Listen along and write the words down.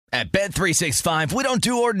At Bet365, we don't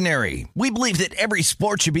do ordinary. We believe that every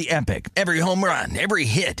sport should be epic. Every home run, every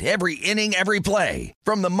hit, every inning, every play.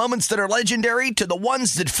 From the moments that are legendary to the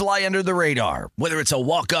ones that fly under the radar. Whether it's a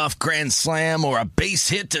walk-off grand slam or a base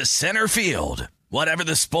hit to center field. Whatever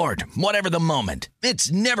the sport, whatever the moment.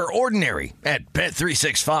 It's never ordinary at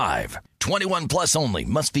Bet365. 21 plus only.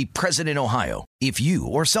 Must be present in Ohio. If you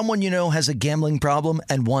or someone you know has a gambling problem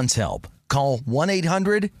and wants help, call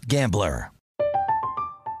 1-800-GAMBLER.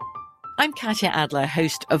 I'm Katya Adler,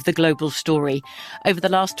 host of The Global Story. Over the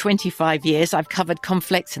last 25 years, I've covered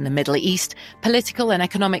conflicts in the Middle East, political and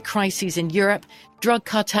economic crises in Europe, drug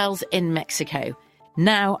cartels in Mexico.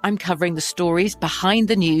 Now I'm covering the stories behind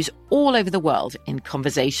the news all over the world in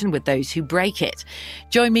conversation with those who break it.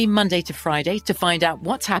 Join me Monday to Friday to find out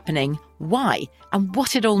what's happening, why, and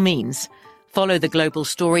what it all means. Follow The Global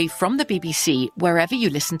Story from the BBC wherever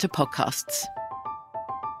you listen to podcasts.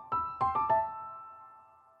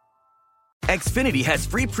 Xfinity has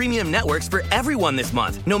free premium networks for everyone this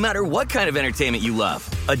month, no matter what kind of entertainment you love.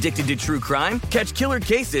 Addicted to true crime? Catch killer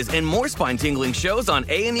cases and more spine-tingling shows on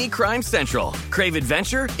A&E Crime Central. Crave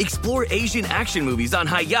adventure? Explore Asian action movies on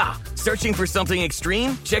Hi-YAH. Searching for something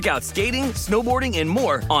extreme? Check out skating, snowboarding, and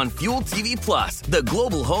more on Fuel TV Plus, the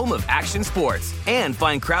global home of action sports. And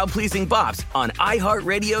find crowd-pleasing bops on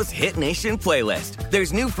iHeartRadio's Hit Nation playlist.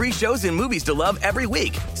 There's new free shows and movies to love every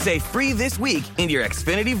week. Say free this week in your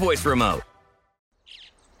Xfinity voice remote.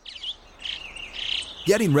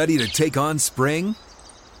 Getting ready to take on spring?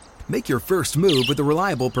 Make your first move with the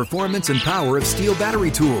reliable performance and power of Steel battery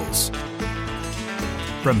tools.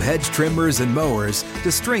 From hedge trimmers and mowers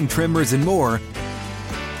to string trimmers and more,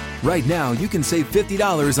 right now you can save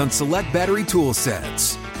 $50 on select battery tool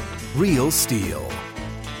sets. Real Steel.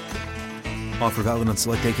 Offer valid on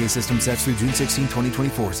select AK system sets through June 16,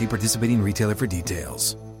 2024. See participating retailer for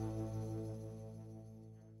details.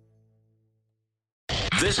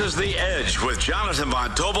 This is The Edge with Jonathan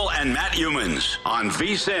Von Tobel and Matt Humans on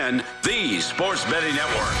VSiN, the Sports Betting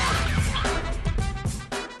Network.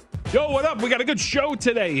 Yo, what up? We got a good show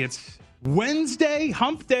today. It's Wednesday,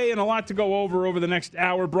 hump day, and a lot to go over the next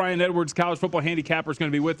hour. Brian Edwards, college football handicapper, is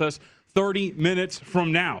going to be with us 30 minutes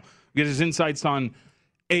from now. Get his insights on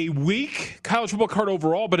a weak college football card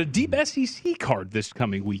overall, but a deep SEC card this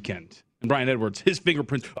coming weekend. And Brian Edwards, his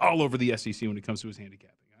fingerprints all over the SEC when it comes to his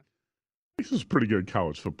handicap. This is a pretty good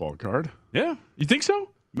college football card. Yeah, you think so?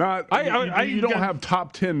 Not, you don't have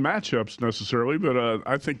top 10 matchups necessarily, but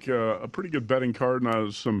I think a pretty good betting card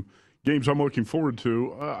and some games I'm looking forward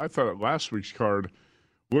to. I thought last week's card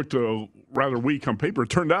looked rather weak on paper. It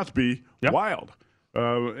turned out to be wild,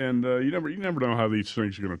 and you never know how these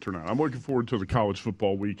things are going to turn out. I'm looking forward to the college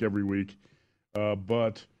football week every week,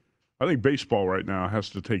 but I think baseball right now has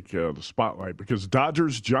to take the spotlight because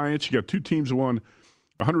Dodgers, Giants, you got two teams that won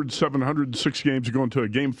 107, 106 games going to a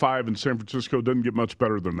Game 5 in San Francisco. Doesn't get much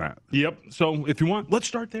better than that. Yep. So if you want, let's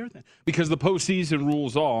start there then. Because the postseason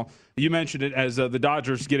rules all. You mentioned it as the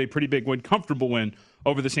Dodgers get a pretty big win, comfortable win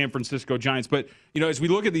over the San Francisco Giants. But, as we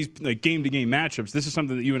look at these game-to-game matchups, this is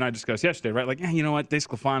something that you and I discussed yesterday, right? Like, you know what,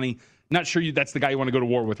 DeSclafani, not sure that's the guy you want to go to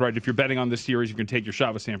war with, right? If you're betting on this series, you can take your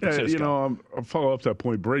shot with San Francisco. I'll follow up that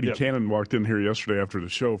point. Brady Cannon walked in here yesterday after the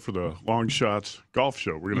show for the Long Shots golf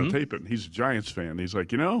show. We're going to tape it. And he's a Giants fan. He's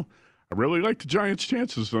like, I really like the Giants'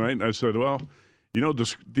 chances tonight. And I said, well,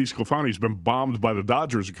 DeSclafani's been bombed by the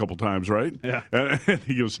Dodgers a couple times, right? Yeah. And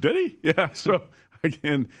he goes, did he? Yeah. So,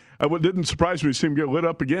 again, it didn't surprise me to see him get lit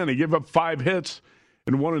up again. He gave up 5 hits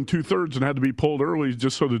in 1 2/3 and had to be pulled early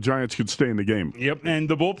just so the Giants could stay in the game. Yep, and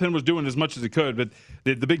the bullpen was doing as much as it could, but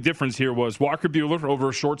the big difference here was Walker Buehler over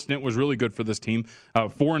a short stint was really good for this team. 4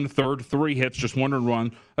 1/3, 3 hits, just 1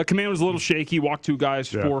 run. Command was a little shaky, walked 2 guys,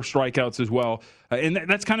 4 strikeouts as well. And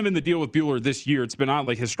that's kind of been the deal with Buehler this year. It's been odd.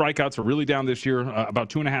 Like his strikeouts are really down this year, about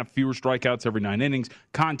 2.5 fewer strikeouts every 9 innings.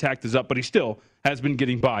 Contact is up, but he still has been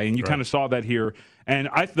getting by, and you kind of saw that here. And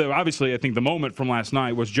obviously, I think the moment from last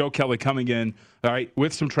night was Joe Kelly coming in, all right,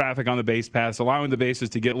 with some traffic on the base pass, allowing the bases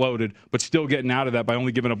to get loaded, but still getting out of that by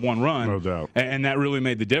only giving up 1 run. No doubt. And that really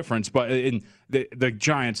made the difference. But in the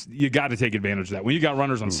Giants, you got to take advantage of that. When you got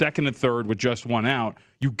runners on second and third with just 1 out,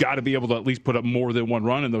 you got to be able to at least put up more than 1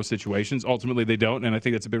 run in those situations. Ultimately, they don't, and I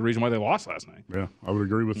think that's a big reason why they lost last night. Yeah, I would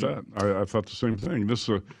agree with that. I thought the same thing. This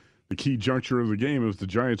is the key juncture of the game. If the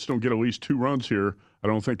Giants don't get at least 2 runs here, I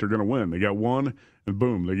don't think they're going to win. They got 1, and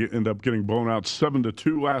boom, they end up getting blown out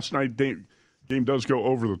 7-2 last night. Game does go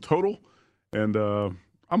over the total, and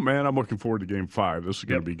I'm looking forward to Game 5. This is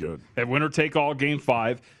going to be good. At winner take all, Game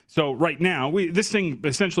 5. So right now, this thing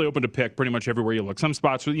essentially opened to pick pretty much everywhere you look. Some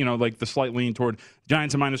spots, like the slight lean toward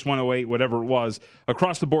Giants at minus 108, whatever it was.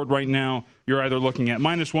 Across the board right now, you're either looking at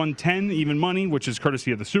minus 110 even money, which is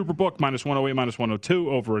courtesy of the Superbook, minus 108, minus 102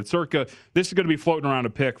 over at Circa. This is going to be floating around a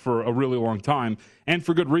pick for a really long time, and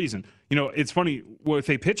for good reason. It's funny, with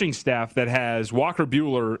a pitching staff that has Walker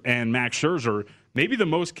Buehler and Max Scherzer, maybe the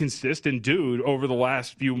most consistent dude over the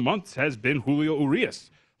last few months has been Julio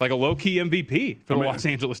Urias, like a low-key MVP for the Los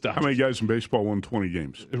Angeles Dodgers. How many guys in baseball won 20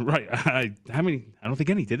 games? Right. How many? I don't think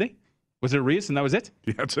any, did they? Was it Urias and that was it?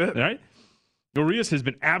 Yeah, that's it. All right. Urias has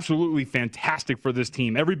been absolutely fantastic for this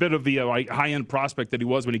team. Every bit of the high-end prospect that he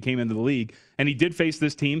was when he came into the league. And he did face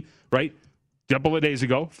this team, right, a couple of days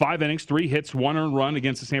ago. 5 innings, 3 hits, 1 earned run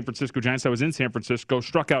against the San Francisco Giants. That was in San Francisco.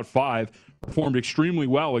 Struck out 5. Performed extremely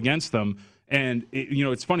well against them. And,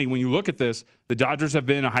 it's funny, when you look at this, the Dodgers have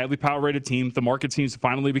been a highly power-rated team. The market seems to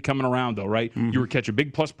finally be coming around, though, right? Mm-hmm. You were catching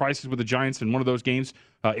big plus prices with the Giants in one of those games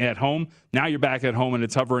at home. Now you're back at home, and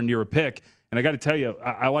it's hovering near a pick. And I got to tell you,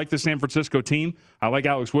 I like the San Francisco team. I like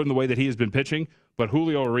Alex Wood and the way that he has been pitching. But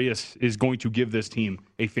Julio Urias is going to give this team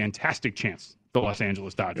a fantastic chance, the Los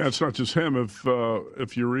Angeles Dodgers. Yeah, it's not just him.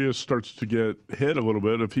 If Urias starts to get hit a little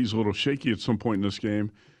bit, if he's a little shaky at some point in this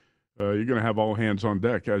game, you're going to have all hands on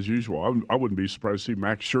deck, as usual. I wouldn't be surprised to see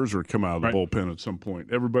Max Scherzer come out of the bullpen at some point.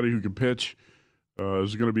 Everybody who can pitch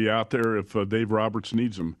is going to be out there if Dave Roberts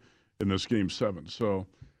needs him in this Game 7. So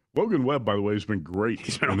Logan Webb, by the way, has been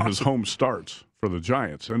great in his home starts for the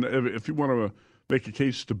Giants. And if you want to make a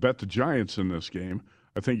case to bet the Giants in this game,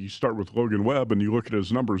 I think you start with Logan Webb and you look at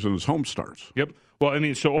his numbers in his home starts. Yep.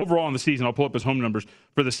 Well, so overall in the season, I'll pull up his home numbers.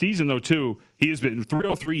 For the season, though, too, he has been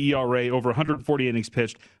 3.03 ERA, over 140 innings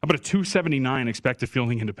pitched, about a 279 expected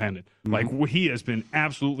fielding independent. Mm-hmm. Like, he has been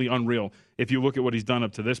absolutely unreal if you look at what he's done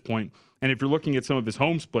up to this point. And if you're looking at some of his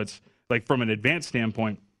home splits, like from an advanced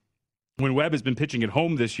standpoint, when Webb has been pitching at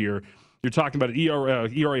home this year, you're talking about an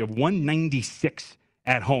ERA of 196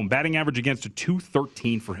 at home. Batting average against a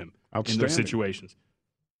 213 for him in those situations.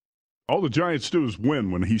 All the Giants do is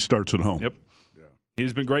win when he starts at home. Yep.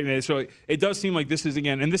 He's been great. So it does seem like this is,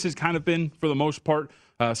 again, and this has kind of been, for the most part,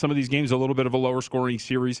 some of these games a little bit of a lower scoring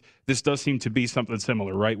series. This does seem to be something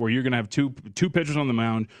similar, right, where you're going to have two pitchers on the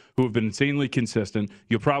mound who have been insanely consistent.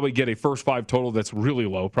 You'll probably get a first 5 total that's really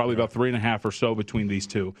low, probably about 3.5 or so between these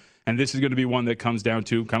two. And this is going to be one that comes down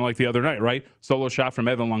to, kind of like the other night, right? Solo shot from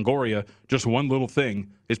Evan Longoria. Just one little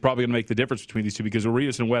thing is probably going to make the difference between these two, because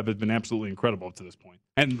Urias and Webb have been absolutely incredible up to this point.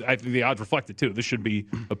 And I think the odds reflect it, too. This should be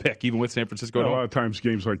a pick, even with San Francisco. A lot of times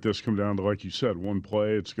games like this come down to, like you said, one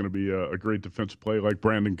play. It's going to be a great defensive play, like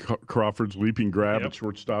Brandon Crawford's leaping grab at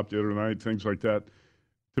shortstop the other night, things like that.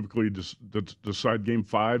 Typically decide Game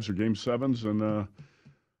 5s or Game 7s. And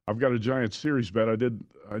I've got a Giants series bet. I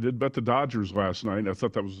did bet the Dodgers last night. I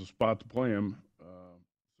thought that was the spot to play them.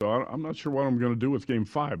 So I'm not sure what I'm going to do with Game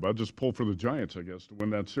 5. I'll just pull for the Giants, I guess, to win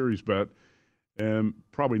that series bet. And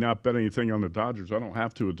probably not bet anything on the Dodgers. I don't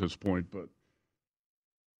have to at this point. But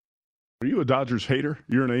are you a Dodgers hater?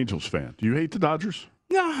 You're an Angels fan. Do you hate the Dodgers?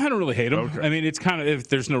 No, I don't really hate them. Okay. I mean, it's kind of, if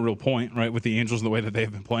there's no real point, right, with the Angels and the way that they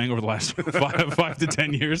have been playing over the last 5 to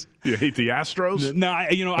 10 years. You hate the Astros? No,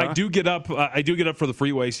 I do get up. I do get up for the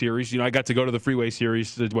Freeway Series. I got to go to the Freeway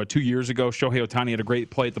Series 2 years ago. Shohei Ohtani had a great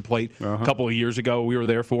play at the plate a couple of years ago. We were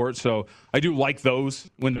there for it, so I do like those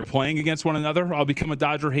when they're playing against one another. I'll become a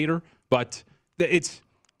Dodger hater, but it's,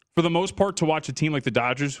 for the most part, to watch a team like the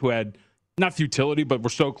Dodgers, who had not futility, but we're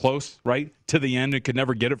so close, right, to the end and could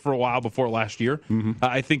never get it for a while before last year. Mm-hmm.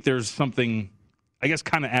 I think there's something, I guess,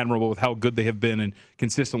 kind of admirable with how good they have been and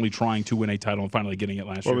consistently trying to win a title and finally getting it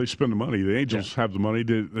last year. Well, they spend the money. The Angels have the money.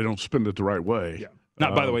 They don't spend it the right way. Yeah.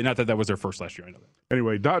 By the way, not that was their first last year. I know that.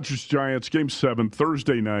 Anyway, Dodgers-Giants, Game 7,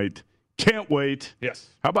 Thursday night. Can't wait. Yes.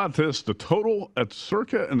 How about this? The total at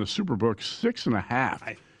Circa and the Superbook,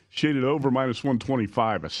 6.5. Shaded over minus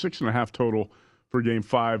 125, a 6.5 total for Game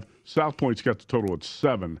 5. South Point's got the total at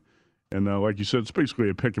 7. And like you said, it's basically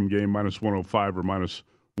a pick 'em game, minus 105 or minus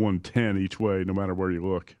 110 each way, no matter where you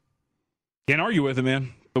look. Can't argue with it,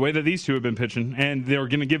 man. The way that these two have been pitching. And they're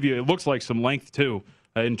going to give you, it looks like, some length, too,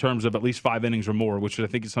 in terms of at least 5 innings or more, which I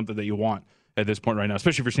think is something that you want at this point right now,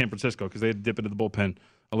 especially for San Francisco, because they had to dip into the bullpen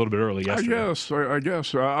a little bit early yesterday. I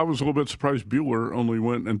guess. I was a little bit surprised Buehler only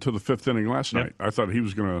went into the 5th inning last night. I thought he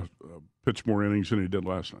was going to pitch more innings than he did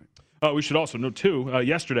last night. We should also note, too,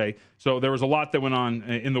 yesterday, so there was a lot that went on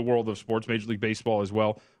in the world of sports, Major League Baseball as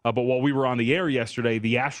well. But while we were on the air yesterday,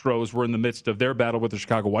 the Astros were in the midst of their battle with the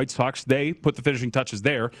Chicago White Sox. They put the finishing touches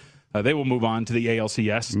there. They will move on to the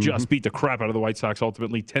ALCS. Just beat the crap out of the White Sox,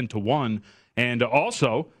 ultimately 10-1. And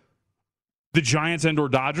also, the Giants and/or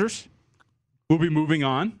Dodgers will be moving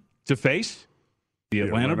on to face the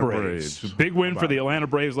Atlanta Braves. Big win for the Atlanta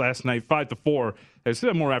Braves last night, 5-4. It's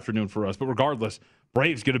more afternoon for us, but regardless,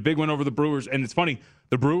 Braves get a big win over the Brewers. And it's funny,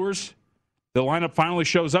 the Brewers, the lineup finally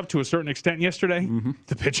shows up to a certain extent yesterday.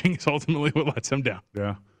 The pitching is ultimately what lets them down.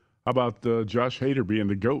 Yeah. How about Josh Hader being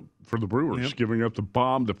the GOAT for the Brewers, giving up the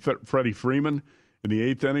bomb to Freddie Freeman in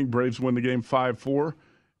the 8th inning. Braves win the game 5-4.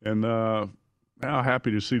 And now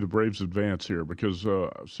happy to see the Braves advance here because,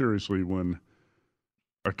 seriously, when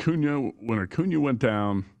Acuna went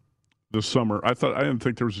down this summer, I didn't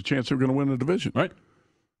think there was a chance they were going to win the division. Right.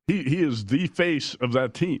 He is the face of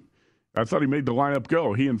that team. I thought he made the lineup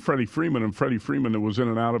go. He and Freddie Freeman that was in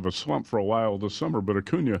and out of a slump for a while this summer, but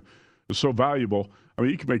Acuna is so valuable. I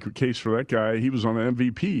mean, you can make a case for that guy. He was on the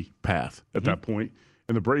MVP path at that point,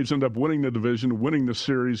 and the Braves end up winning the division, winning the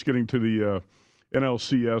series, getting to the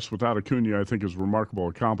NLCS without Acuna. I think is a remarkable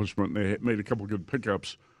accomplishment. And they made a couple good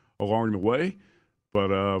pickups along the way,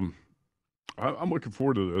 but I'm looking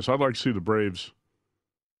forward to this. I'd like to see the Braves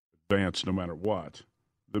advance no matter what.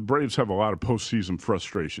 The Braves have a lot of postseason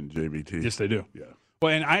frustration, JVT. Yes, they do. Yeah.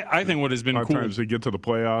 Well, and I think what has been cool. Sometimes they get to the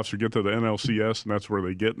playoffs or get to the NLCS, and that's where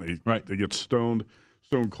they get, and they get stone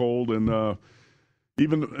cold. And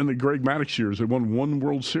even in the Greg Maddux years, they won one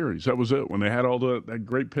World Series. That was it, when they had all that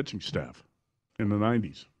great pitching staff in the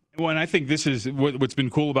 90s. Well, and I think this is what's been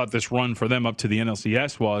cool about this run for them up to the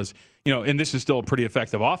NLCS was, and this is still a pretty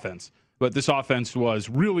effective offense. But this offense was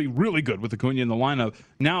really, really good with Acuna in the lineup.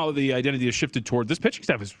 Now the identity has shifted toward this pitching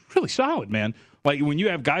staff is really solid, man. Like when you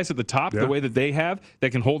have guys at the top the way that they have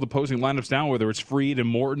that can hold opposing lineups down, whether it's Fried and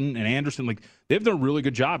Morton and Anderson, like they've done a really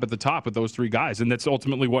good job at the top with those three guys, and that's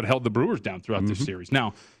ultimately what held the Brewers down throughout this series.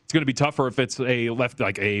 Now it's going to be tougher if it's a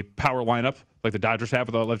power lineup like the Dodgers have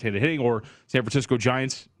with left-handed hitting, or San Francisco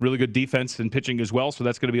Giants, really good defense and pitching as well. So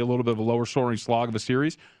that's going to be a little bit of a lower scoring slog of a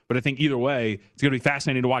series. But I think either way, it's going to be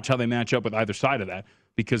fascinating to watch how they match up with either side of that,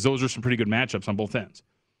 because those are some pretty good matchups on both ends.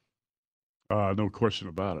 No question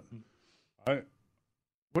about it.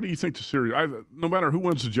 What do you think the series? No matter who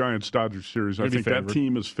wins the Giants-Dodgers series, I think that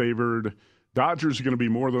team is favored. Dodgers are going to be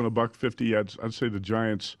more than $1.50. I'd say the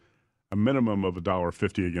Giants a minimum of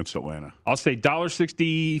 $1.50 against Atlanta. I'll say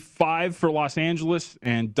 $1.65 for Los Angeles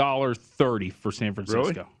and $1.30 for San Francisco.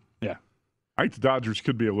 Really? Yeah. I think the Dodgers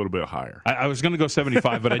could be a little bit higher. I was going to go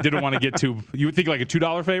 75, but I didn't want to get too. You would think like a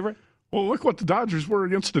 $2 favorite? Well, look what the Dodgers were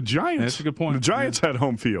against the Giants. That's a good point. The Giants had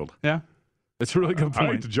home field. Yeah. That's a really good point.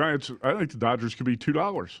 I think the Dodgers could be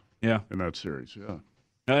 $2. Yeah. In that series. Yeah.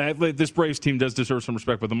 This Braves team does deserve some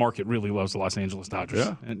respect, but the market really loves the Los Angeles Dodgers.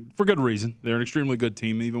 Yeah. And for good reason. They're an extremely good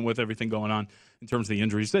team, even with everything going on in terms of the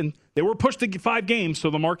injuries. Then they were pushed to 5 games, so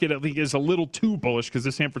the market, I think, is a little too bullish because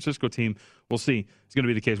the San Francisco team, we'll see, is going to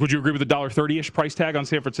be the case. Would you agree with the $1.30-ish price tag on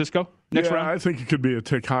San Francisco next round? I think it could be a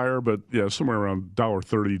tick higher, but, somewhere around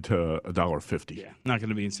 $1.30 to $1.50. Yeah, not going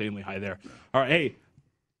to be insanely high there. All right, hey,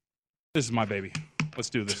 this is my baby. Let's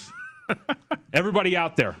do this. Everybody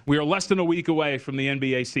out there, we are less than a week away from the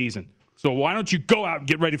NBA season. So why don't you go out and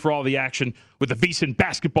get ready for all the action with the VSiN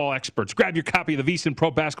basketball experts. Grab your copy of the VSiN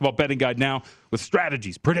Pro Basketball Betting Guide now with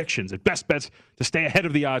strategies, predictions, and best bets to stay ahead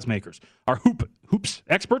of the odds makers. Our hoops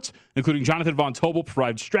experts, including Jonathan Von Tobel,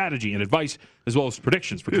 provide strategy and advice as well as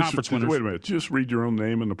predictions for conference winners. Wait a minute. Just read your own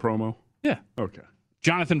name in the promo? Yeah. Okay.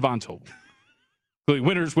 Jonathan Von Tobel.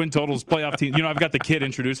 Winners, win totals, playoff team. I've got the kid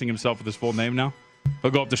introducing himself with his full name now.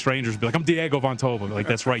 He'll go up to strangers and be like, I'm Diego Von Tobel. Like,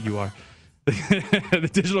 that's right, you are. The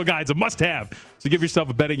digital guide's a must-have. So give yourself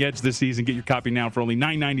a betting edge this season. Get your copy now for only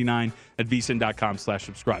 $9.99 at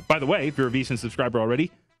vsin.com/subscribe. By the way, if you're a VSiN subscriber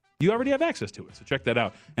already, you already have access to it. So check that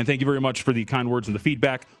out. And thank you very much for the kind words and the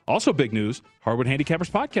feedback. Also, big news, Hardwood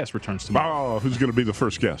Handicappers podcast returns tomorrow. Oh, who's going to be the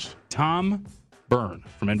first guest? Tom Byrne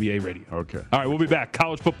from NBA Radio. Okay. All right, we'll be back.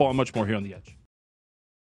 College football and much more here on The Edge.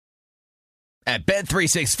 At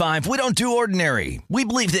Bet365, we don't do ordinary. We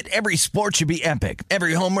believe that every sport should be epic.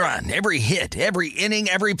 Every home run, every hit, every inning,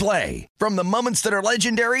 every play. From the moments that are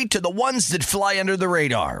legendary to the ones that fly under the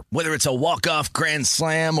radar. Whether it's a walk-off grand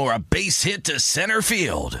slam or a base hit to center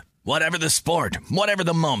field. Whatever the sport, whatever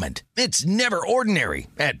the moment. It's never ordinary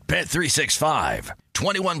at Bet365.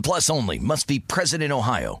 21 plus only. Must be present in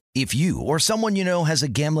Ohio. If you or someone you know has a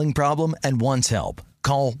gambling problem and wants help,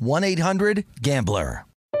 call 1-800-GAMBLER.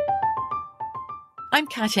 I'm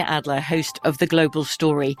Katya Adler, host of The Global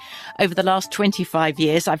Story. Over the last 25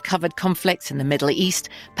 years, I've covered conflicts in the Middle East,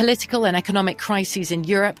 political and economic crises in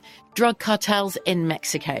Europe, drug cartels in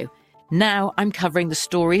Mexico. Now I'm covering the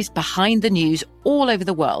stories behind the news all over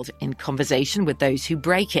the world in conversation with those who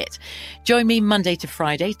break it. Join me Monday to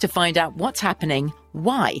Friday to find out what's happening,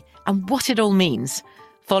 why, and what it all means.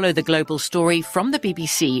 Follow The Global Story from the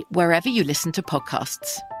BBC wherever you listen to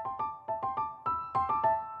podcasts.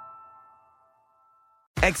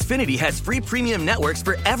 Xfinity has free premium networks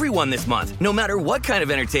for everyone this month, no matter what kind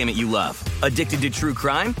of entertainment you love. Addicted to true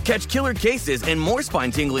crime? Catch killer cases and more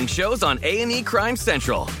spine-tingling shows on A&E Crime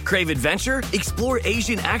Central. Crave adventure? Explore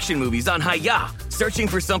Asian action movies on Hi-YAH. Searching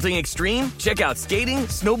for something extreme? Check out skating,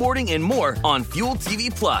 snowboarding, and more on Fuel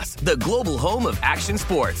TV Plus, the global home of action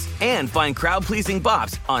sports. And find crowd-pleasing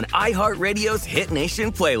bops on iHeartRadio's Hit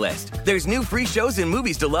Nation playlist. There's new free shows and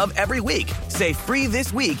movies to love every week. Say free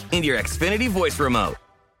this week in your Xfinity voice remote.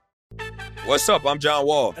 What's up? I'm John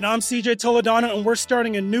Wall. And I'm CJ Toledano, and we're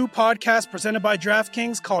starting a new podcast presented by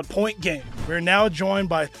DraftKings called Point Game. We're now joined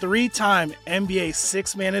by three-time NBA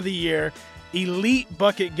Sixth Man of the Year, elite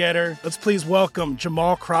bucket getter. Let's please welcome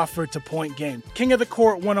Jamal Crawford to Point Game. King of the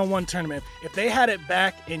Court one-on-one tournament. If they had it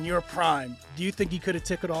back in your prime, do you think you could have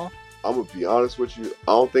took it all? I'm going to be honest with you.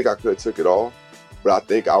 I don't think I could have took it all, but I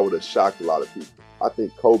think I would have shocked a lot of people. I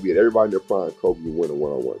think Kobe and everybody in their prime, Kobe would win a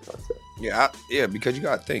one-on-one contest. Yeah, because you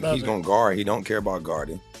got to think, he's going to guard. He don't care about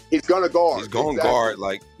guarding. He's going to guard. He's going to guard.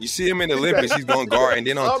 Like, you see him in the Olympics, he's going to guard. And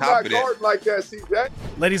then on top of that. I'm not guarding like that, CJ.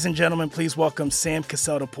 Ladies and gentlemen, please welcome Sam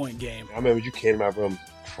Cassell to Point Game. I remember you came out from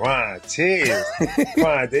crying, tears.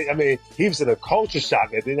 Crying. I mean, he was in a culture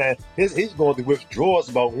shock. And then he's going through withdrawals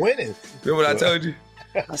about winning. Remember what I told you?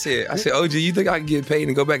 I said, OG, you think I can get paid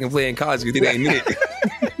and go back and play in college? You think I ain't it?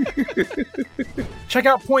 Check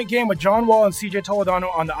out Point Game with John Wall and CJ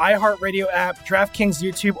Toledano on the iHeartRadio app, DraftKings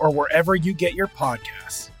YouTube, or wherever you get your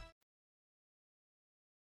podcasts.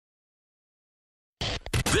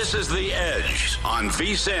 This is The Edge on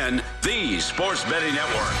VSiN, the Sports Betting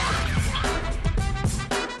Network.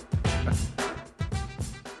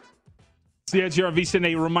 It's The Edge here on VSiN.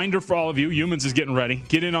 A reminder for all of you, Humans is getting ready.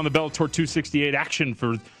 Get in on the Bellator 268 action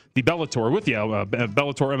for the Bellator with you.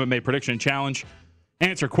 Bellator MMA Prediction Challenge.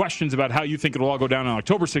 Answer questions about how you think it'll all go down on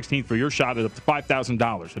October 16th for your shot at up to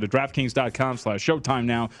 $5,000. Head to DraftKings.com/Showtime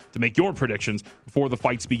now to make your predictions before the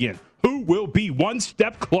fights begin. Who will be one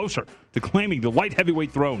step closer to claiming the light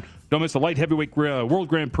heavyweight throne? Don't miss the light heavyweight World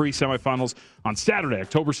Grand Prix semifinals on Saturday,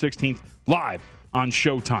 October 16th, live on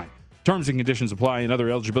Showtime. Terms and conditions apply and other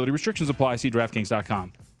eligibility restrictions apply. See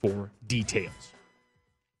DraftKings.com for details.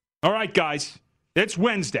 All right, guys, it's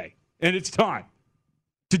Wednesday, and it's time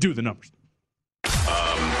to do the numbers.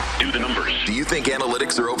 Do the numbers. Do you think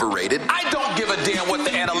analytics are overrated? I don't give a damn what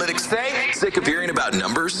the analytics say. Sick of hearing about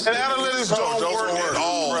numbers? And analytics don't work at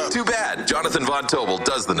all. Too bad. Jonathan Von Tobel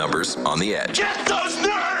does the numbers on The Edge. Get those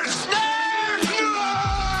nerds!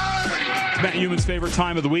 Nerds! Matt Human's favorite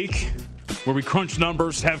time of the week, where we crunch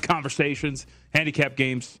numbers, have conversations, handicap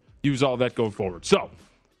games, use all that going forward. So,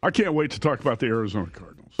 I can't wait to talk about the Arizona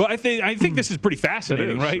Cardinals. Well, I think this is pretty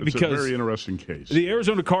fascinating, right? It's because a very interesting case. The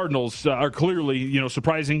Arizona Cardinals are clearly,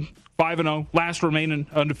 surprising 5-0, last remaining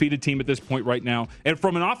undefeated team at this point right now. And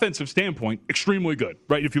from an offensive standpoint, extremely good,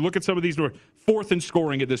 right? If you look at some of these, we're fourth in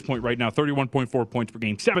scoring at this point right now, 31.4 points per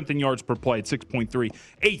game, seventh in yards per play at 6.3,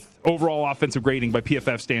 eighth overall offensive grading by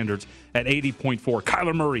PFF standards at 80.4.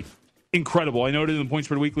 Kyler Murray, incredible. I noted in the Points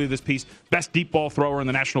per Weekly of this piece, best deep ball thrower in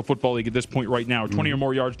the National Football League at this point right now, 20 or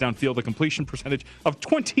more yards downfield, a completion percentage of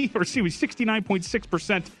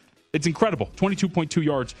 69.6%. It's incredible. 22.2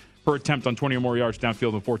 yards per attempt on 20 or more yards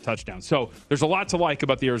downfield and 4 touchdowns. So there's a lot to like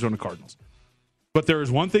about the Arizona Cardinals. But there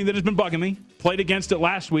is one thing that has been bugging me. Played against it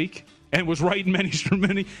last week and was right in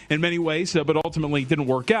many ways, but ultimately didn't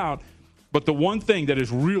work out. But the one thing that has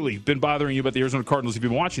really been bothering you about the Arizona Cardinals, if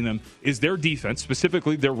you've been watching them, is their defense,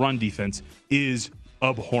 specifically their run defense, is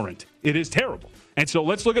abhorrent. It is terrible. And so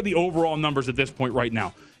let's look at the overall numbers at this point right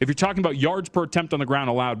now. If you're talking about yards per attempt on the ground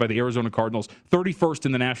allowed by the Arizona Cardinals, 31st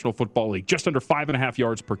in the National Football League, just under 5.5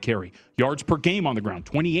 yards per carry. Yards per game on the ground,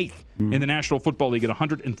 28th in the National Football League at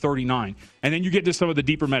 139. And then you get to some of the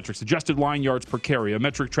deeper metrics, adjusted line yards per carry, a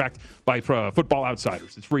metric tracked by Football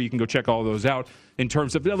Outsiders. It's free. You can go check all those out in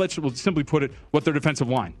terms of, let's simply put it, what their defensive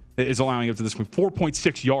line is allowing up to this point.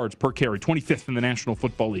 4.6 yards per carry, 25th in the National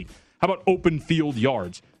Football League. How about open field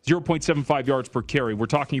yards? 0.75 yards per carry. We're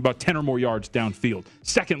talking about 10 or more yards downfield.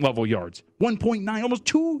 Second level yards, 1.9, almost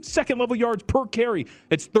 2 second level yards per carry.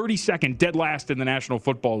 It's 32nd, dead last in the National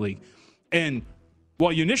Football League. And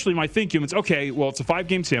while you initially might think, humans, okay, well, it's a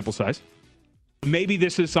 5-game sample size. maybe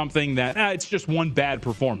this is something that it's just one bad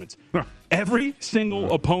performance. Every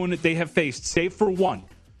single opponent they have faced, save for one,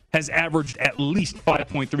 has averaged at least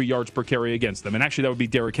 5.3 yards per carry against them. And actually, that would be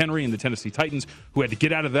Derrick Henry and the Tennessee Titans, who had to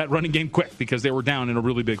get out of that running game quick because they were down in a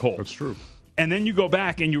really big hole. That's true. And then you go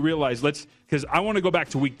back and you realize, because I want to go back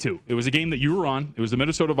to week 2. It was a game that you were on. It was the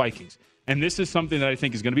Minnesota Vikings. And this is something that I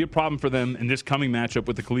think is going to be a problem for them in this coming matchup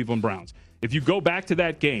with the Cleveland Browns. If you go back to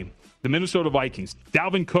that game, the Minnesota Vikings,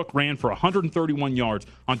 Dalvin Cook ran for 131 yards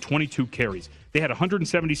on 22 carries. They had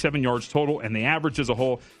 177 yards total, and they averaged as a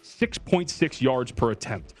whole 6.6 yards per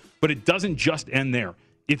attempt. But it doesn't just end there.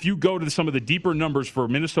 If you go to some of the deeper numbers for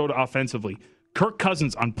Minnesota offensively, Kirk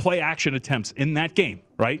Cousins on play-action attempts in that game,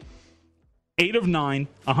 right? 8 of 9,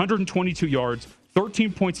 122 yards,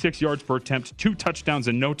 13.6 yards per attempt, 2 touchdowns,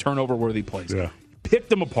 and no turnover-worthy plays. Yeah. Picked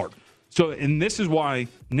them apart. So, and this is why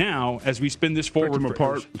now, as we spin this forward, picked them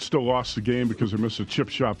apart, still lost the game because they missed a chip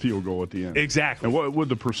shot field goal at the end. Exactly. And what would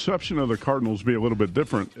the perception of the Cardinals be a little bit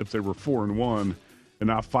different if they were 4-1 and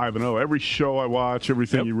not 5-0? Every show I watch,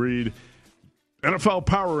 everything you read, NFL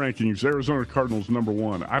Power Rankings, Arizona Cardinals number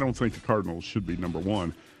 1. I don't think the Cardinals should be number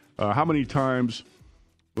 1. How many times,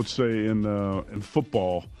 let's say in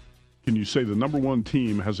football, can you say the number 1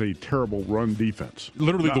 team has a terrible run defense?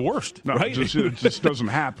 Literally the worst, no, right? It just doesn't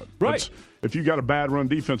happen. Right. If you got a bad run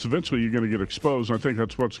defense, eventually you're going to get exposed. And I think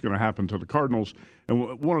that's what's going to happen to the Cardinals.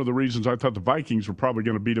 And one of the reasons I thought the Vikings were probably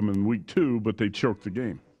going to beat them in week 2, but they choked the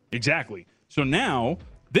game. Exactly. So now,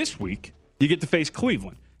 this week, you get to face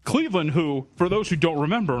Cleveland. Cleveland, who, for those who don't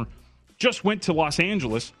remember, just went to Los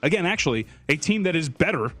Angeles. Again, actually, a team that is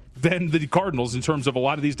better than the Cardinals in terms of a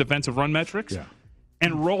lot of these defensive run metrics. Yeah.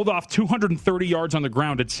 And rolled off 230 yards on the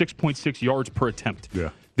ground at 6.6 yards per attempt. Yeah.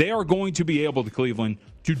 They are going to be able, to Cleveland,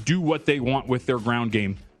 to do what they want with their ground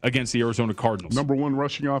game against the Arizona Cardinals. Number 1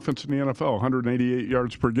 rushing offense in the NFL, 188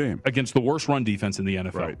 yards per game. Against the worst run defense in the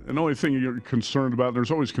NFL. Right. And the only thing you're concerned about, there's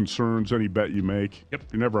always concerns any bet you make. Yep.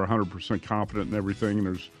 You're never 100% confident in everything, and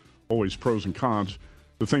there's always pros and cons.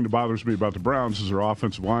 The thing that bothers me about the Browns is their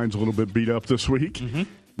offensive line's a little bit beat up this week. Mm-hmm.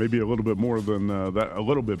 Maybe a little bit more than that, a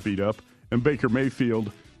little bit beat up. And Baker Mayfield,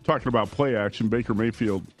 talking about play action, Baker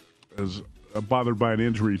Mayfield is bothered by an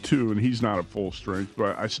injury too, and he's not at full strength.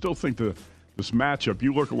 But I still think this matchup,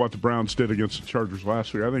 you look at what the Browns did against the Chargers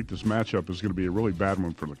last week, I think this matchup is going to be a really bad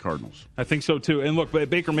one for the Cardinals. I think so too. And look,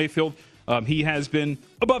 Baker Mayfield, he has been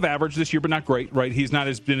above average this year, but not great, right? He's not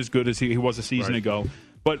been as good as he was a season ago.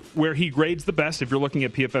 But where he grades the best, if you're looking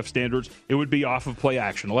at PFF standards, it would be off of play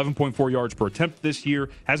action. 11.4 yards per attempt this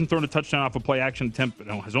year. Hasn't thrown a touchdown off a play action attempt, but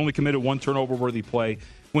has only committed 1 turnover-worthy play.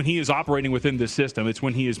 When he is operating within this system, it's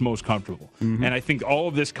when he is most comfortable. Mm-hmm. And I think all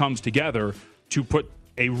of this comes together to put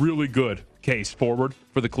a really good case forward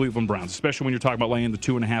for the Cleveland Browns, especially when you're talking about laying the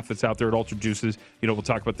 2.5 that's out there at Ultra Juices. We'll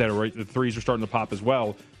talk about that, right? The 3s are starting to pop as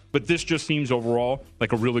well. But this just seems overall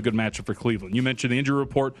like a really good matchup for Cleveland. You mentioned the injury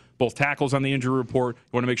report, both tackles on the injury report. You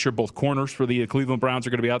want to make sure both corners for the Cleveland Browns are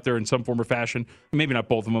going to be out there in some form or fashion. Maybe not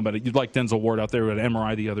both of them, but you'd like Denzel Ward out there at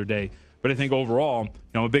MRI the other day. But I think overall,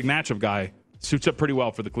 a big matchup guy suits up pretty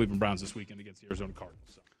well for the Cleveland Browns this weekend against the Arizona Cardinals.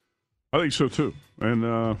 So. I think so too. And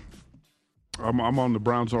I'm on the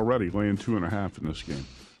Browns already, laying 2.5 in this game.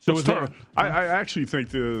 So I actually think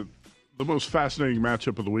the most fascinating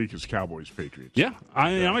matchup of the week is Cowboys-Patriots. Yeah,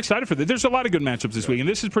 I'm excited for that. There's a lot of good matchups this week, and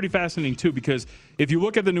this is pretty fascinating, too, because if you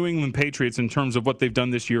look at the New England Patriots in terms of what they've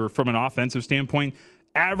done this year from an offensive standpoint,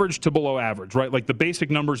 average to below average, right? Like the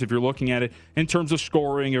basic numbers, if you're looking at it in terms of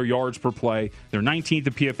scoring or yards per play, they're 19th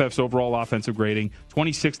in PFF's overall offensive grading,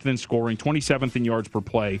 26th in scoring, 27th in yards per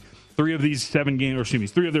play. 3 of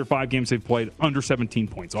their 5 games they've played under 17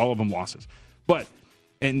 points, all of them losses.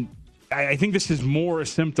 And I think this is more a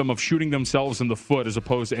symptom of shooting themselves in the foot as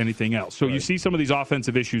opposed to anything else. So you see some of these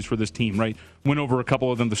offensive issues for this team, right? Went over a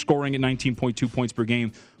couple of them, the scoring at 19.2 points per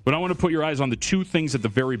game. But I want to put your eyes on the 2 things at the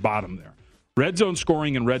very bottom there. Red zone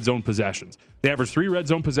scoring and red zone possessions. They average 3 red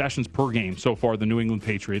zone possessions per game so far, the New England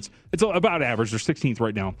Patriots. It's about average. They're 16th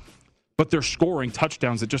right now. But they're scoring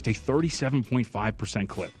touchdowns at just a 37.5%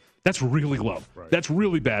 clip. That's really low. Right. That's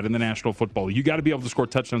really bad in the National Football League. You got to be able to score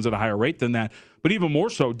touchdowns at a higher rate than that. But even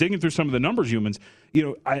more so, digging through some of the numbers, humans,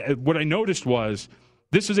 what I noticed was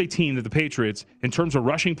this is a team that the Patriots, in terms of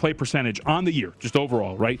rushing play percentage on the year, just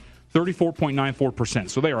overall, right,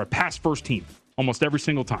 34.94%. So they are a pass-first team almost every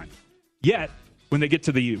single time. Yet, when they get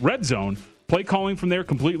to the red zone, play calling from there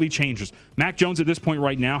completely changes. Mac Jones at this point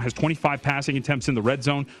right now has 25 passing attempts in the red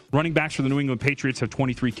zone. Running backs for the New England Patriots have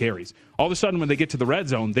 23 carries. All of a sudden, when they get to the red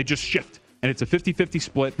zone, they just shift. And it's a 50-50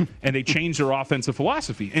 split, and they change their offensive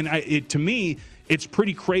philosophy. And to me, it's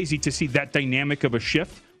pretty crazy to see that dynamic of a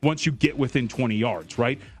shift once you get within 20 yards,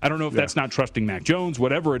 right? I don't know if that's not trusting Mac Jones,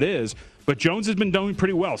 whatever it is, but Jones has been doing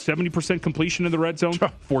pretty well. 70% completion in the red zone,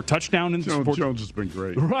 4 touchdowns. Jones has been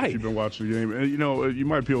great. Right. If you've been watching the game. And, you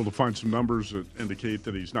might be able to find some numbers that indicate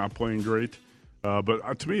that he's not playing great.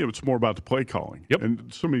 But to me, it's more about the play calling. Yep.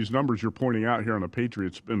 And some of these numbers you're pointing out here on the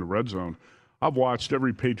Patriots in the red zone, I've watched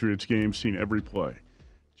every Patriots game, seen every play.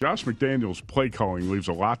 Josh McDaniels' play calling leaves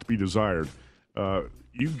a lot to be desired.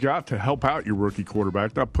 You've got to help out your rookie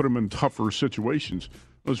quarterback, not put him in tougher situations.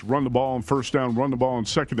 Let's run the ball on first down, run the ball on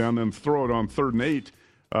second down, then throw it on 3rd and 8.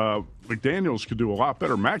 McDaniels could do a lot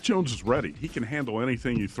better. Mac Jones is ready. He can handle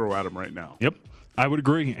anything you throw at him right now. Yep, I would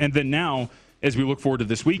agree. And then now, as we look forward to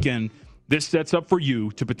this weekend, this sets up for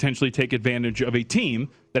you to potentially take advantage of a team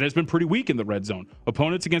that has been pretty weak in the red zone.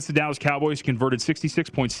 Opponents against the Dallas Cowboys converted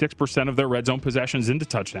 66.6% of their red zone possessions into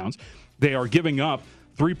touchdowns. They are giving up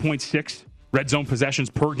 3.6 red zone possessions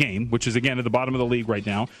per game, which is, again, at the bottom of the league right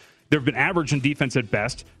now. They've been average in defense at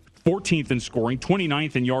best, 14th in scoring,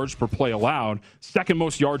 29th in yards per play allowed, second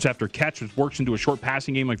most yards after catch, which works into a short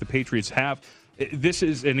passing game like the Patriots have. This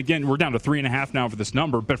is, and again, we're down to 3.5 now for this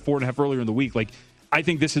number, but 4.5 earlier in the week. I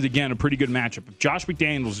think this is, again, a pretty good matchup. If Josh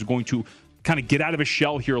McDaniels is going to kind of get out of his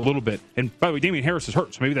shell here a little bit, and by the way, Damian Harris is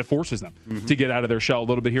hurt, so maybe that forces them to get out of their shell a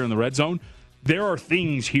little bit here in the red zone. There are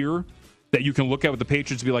things here that you can look at with the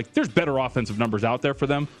Patriots and be like, there's better offensive numbers out there for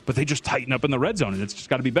them, but they just tighten up in the red zone, and it's just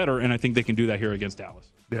got to be better, and I think they can do that here against Dallas.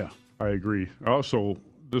 Yeah, I agree. Also,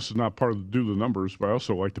 this is not part of the do the numbers, but I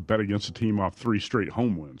also like to bet against a team off 3 straight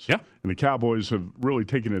home wins. Yeah. And the Cowboys have really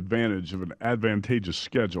taken advantage of an advantageous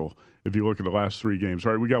schedule if you look at the last 3 games.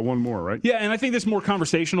 All right, we got one more, right? Yeah, and I think this is more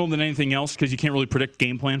conversational than anything else because you can't really predict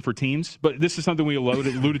game plan for teams. But this is something we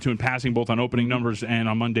alluded to in passing both on opening numbers and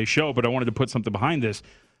on Monday's show, but I wanted to put something behind this.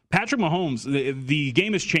 Patrick Mahomes, the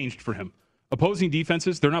game has changed for him. Opposing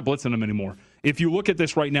defenses, they're not blitzing him anymore. If you look at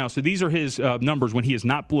this right now, so these are his numbers when he is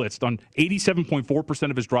not blitzed on 87.4%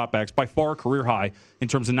 of his dropbacks, by far a career high in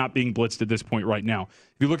terms of not being blitzed at this point right now.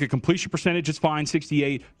 If you look at completion percentage, it's fine,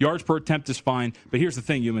 68. Yards per attempt is fine. But here's the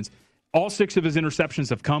thing, humans. All 6 of his interceptions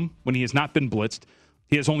have come when he has not been blitzed.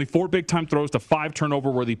 He has only 4 big-time throws to 5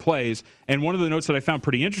 turnover-worthy plays. And one of the notes that I found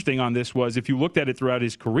pretty interesting on this was if you looked at it throughout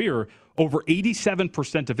his career, over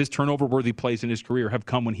 87% of his turnover-worthy plays in his career have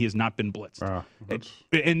come when he has not been blitzed.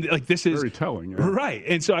 This is very telling. Yeah. Right.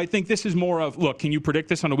 And so I think this is more of, look, can you predict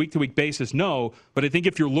this on a week-to-week basis? No. But I think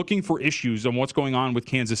if you're looking for issues on what's going on with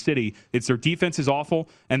Kansas City, it's their defense is awful,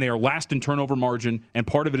 and they are last in turnover margin. And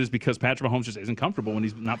part of it is because Patrick Mahomes just isn't comfortable when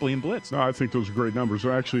he's not being blitzed. No, I think those are great numbers.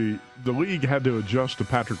 Actually, the league had to adjust to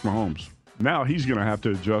Patrick Mahomes. Now he's going to have to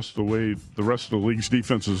adjust the way the rest of the league's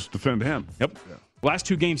defenses defend him. Yep. Yeah. Last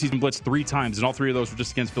 2 games, he's been blitzed 3 times, and all 3 of those were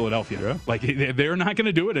just against Philadelphia. Yeah. They're not going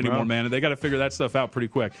to do it anymore, man. And they got to figure that stuff out pretty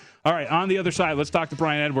quick. All right, on the other side, let's talk to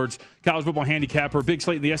Brian Edwards, college football handicapper, big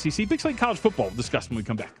slate in the SEC, big slate in college football. We'll discuss when we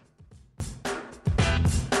come back.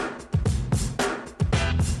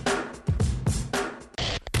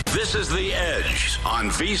 This is The Edge on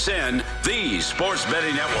VSiN, the Sports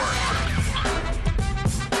Betting Network.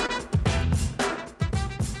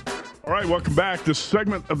 All right, welcome back. This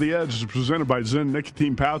segment of The Edge is presented by Zyn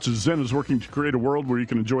Nicotine Pouches. Zyn is working to create a world where you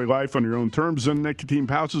can enjoy life on your own terms. Zyn Nicotine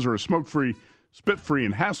Pouches are a smoke-free, spit-free,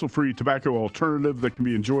 and hassle-free tobacco alternative that can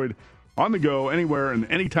be enjoyed on the go, anywhere, and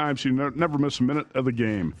anytime, so you never miss a minute of the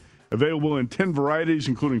game. Available in 10 varieties,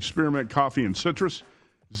 including spearmint, coffee, and citrus.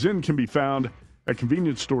 Zyn can be found at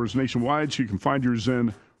convenience stores nationwide, so you can find your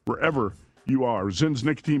Zyn wherever you are. Zyn's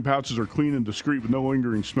nicotine pouches are clean and discreet with no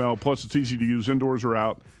lingering smell. Plus, it's easy to use indoors or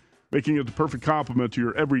out, making it the perfect complement to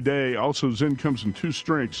your everyday. Also, Zyn comes in 2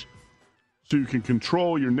 strengths, so you can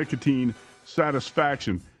control your nicotine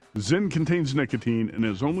satisfaction. Zyn contains nicotine and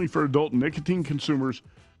is only for adult nicotine consumers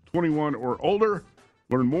 21 or older.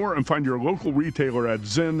 Learn more and find your local retailer at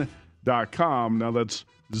Zyn.com. Now that's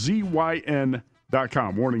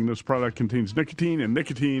ZYN.com. Warning, this product contains nicotine, and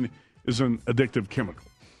nicotine is an addictive chemical.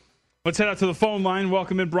 Let's head out to the phone line.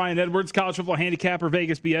 Welcome in Brian Edwards, college football handicapper,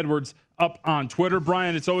 Vegas B. Edwards, up on Twitter.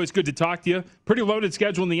 Brian, it's always good to talk to you. Pretty loaded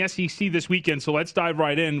schedule in the SEC this weekend, so let's dive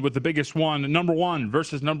right in with the biggest one. Number 1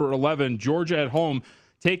 versus number 11, Georgia at home,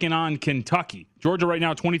 taking on Kentucky. Georgia right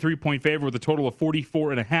now 23-point favorite with a total of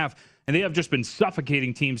 44.5, and they have just been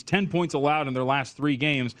suffocating teams, 10 points allowed in their last 3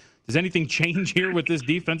 games. Does anything change here with this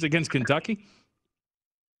defense against Kentucky?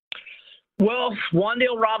 Well,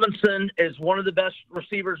 Wan'Dale Robinson is one of the best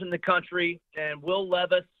receivers in the country, and Will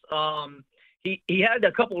Levis, he had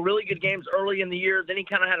a couple of really good games early in the year. Then he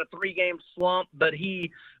kind of had a 3-game slump, but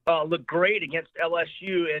he looked great against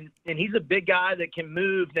LSU, and he's a big guy that can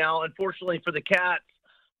move. Now, unfortunately for the Cats,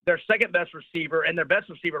 their second best receiver and their best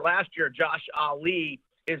receiver last year, Josh Ali,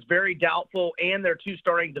 is very doubtful, and their two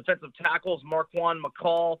starting defensive tackles, Marquand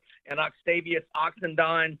McCall and Octavius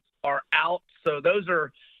Oxendine, are out. So those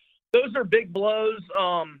are big blows.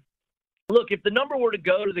 Look, if the number were to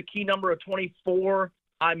go to the key number of 24,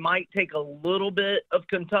 I might take a little bit of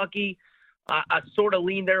Kentucky. I sort of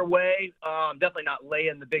lean their way. Definitely not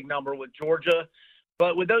laying the big number with Georgia.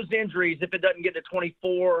 But with those injuries, if it doesn't get to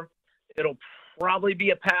 24, it'll probably be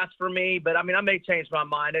a pass for me. But, I mean, I may change my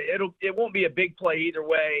mind. It won't be a big play either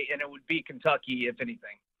way, and it would be Kentucky, if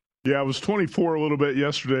anything. Yeah, it was 24 a little bit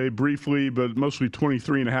yesterday, briefly, but mostly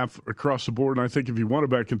 23.5 across the board. And I think if you want to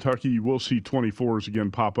bet Kentucky, you will see 24s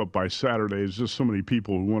again pop up by Saturday. There's just so many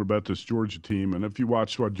people who want to bet this Georgia team. And if you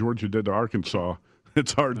watch what Georgia did to Arkansas,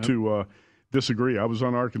 it's hard to disagree. I was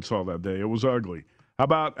on Arkansas that day. It was ugly. How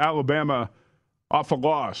about Alabama off a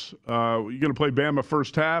loss? You're going to play Bama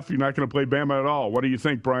first half? You're not going to play Bama at all? What do you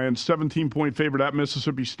think, Brian? 17-point favorite at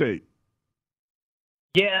Mississippi State.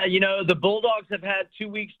 Yeah, the Bulldogs have had 2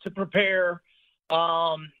 weeks to prepare.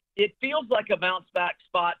 It feels like a bounce-back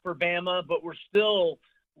spot for Bama, but we're still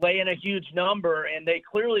laying a huge number, and they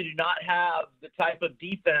clearly do not have the type of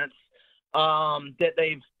defense that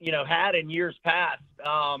they've, had in years past.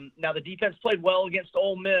 Now, the defense played well against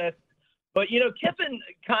Ole Miss, but, Kiffin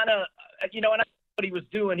kind of, and I know what he was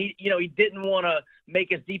doing. He didn't want to make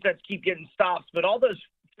his defense keep getting stops, but all those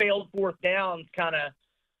failed fourth downs kind of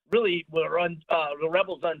really were the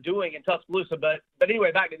Rebels' undoing in Tuscaloosa. But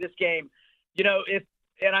anyway, back to this game,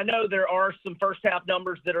 and I know there are some first half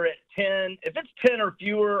numbers that are at 10. If it's 10 or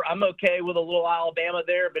fewer, I'm okay with a little Alabama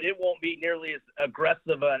there, but it won't be nearly as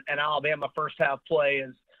aggressive an Alabama first half play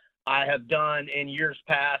as I have done in years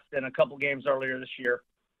past and a couple games earlier this year.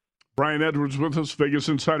 Brian Edwards with us, Vegas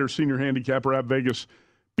Insider Senior Handicapper at Vegas.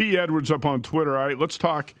 B. Edwards up on Twitter. All right, let's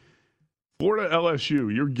talk Florida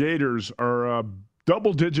LSU. Your Gators are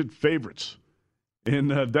double-digit favorites in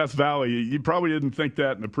Death Valley. You probably didn't think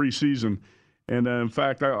that in the preseason. And, in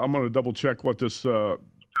fact, I'm going to double-check what this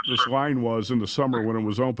line was in the summer when it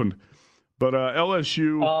was opened. But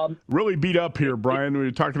LSU really beat up here, Brian.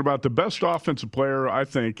 We're talking about the best offensive player, I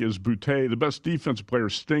think, is Boutte. The best defensive player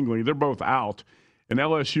is Stingley. They're both out. And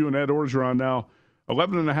LSU and Ed Orgeron now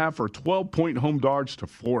 11.5 or 12-point home dogs to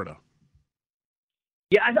Florida.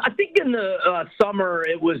 Yeah, I think in the summer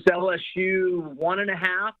it was LSU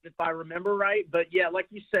 1.5, if I remember right. But, yeah, like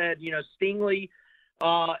you said, Stingley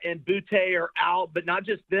and Boutte are out, but not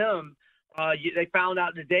just them. They found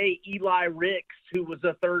out today Eli Ricks, who was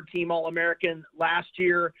a third-team All-American last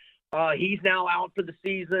year, he's now out for the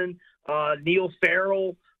season. Neil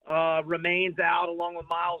Farrell remains out along with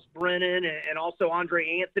Miles Brennan and also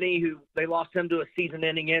Andre Anthony, who they lost him to a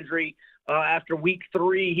season-ending injury. After week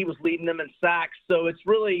 3, he was leading them in sacks. So it's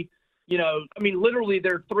really, literally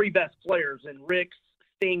their three best players, and Ricks,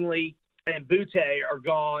 Stingley, and Boutte are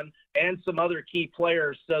gone, and some other key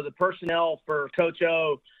players. So the personnel for Coach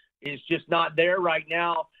O is just not there right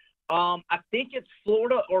now. I think it's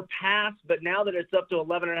Florida or pass, but now that it's up to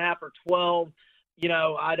 11.5 or 12,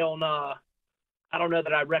 I don't know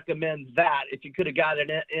that I recommend that. If you could have got it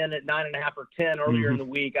in at 9.5 or 10 earlier in the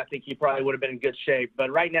week, I think you probably would have been in good shape.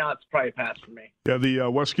 But right now, it's probably a pass for me. Yeah,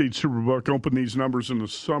 the Westgate Superbook opened these numbers in the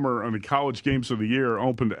summer on the college games of the year.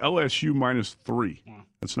 Opened LSU -3. Wow.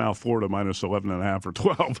 It's now Florida -11.5 or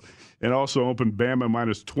 12. And also opened Bama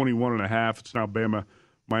 -21.5. It's now Bama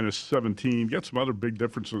 -17. Got some other big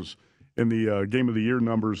differences in the game of the year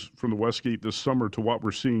numbers from the Westgate this summer to what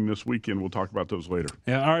we're seeing this weekend. We'll talk about those later.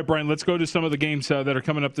 Yeah, all right, Brian, let's go to some of the games that are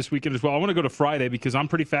coming up this weekend as well. I want to go to Friday because I'm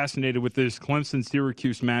pretty fascinated with this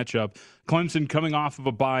Clemson-Syracuse matchup. Clemson coming off of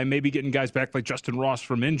a bye, maybe getting guys back like Justin Ross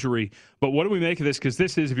from injury. But what do we make of this? Because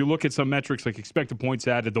this is, if you look at some metrics like expected points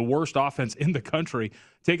added, the worst offense in the country,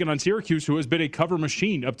 taking on Syracuse, who has been a cover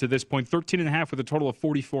machine up to this point, 13.5 with a total of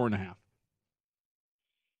 44.5.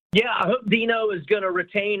 Yeah, I hope Dino is going to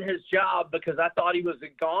retain his job because I thought he was a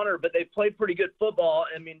goner, but they played pretty good football.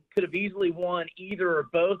 I mean, could have easily won either or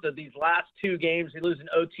both of these last two games. They lose in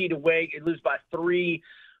OT to Wake. They lose by 3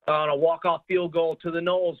 on a walk-off field goal to the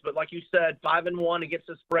Noles. But like you said, 5-1 against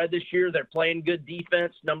the spread this year. They're playing good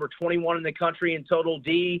defense, number 21 in the country in total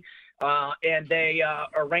D. And they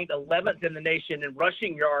are ranked 11th in the nation in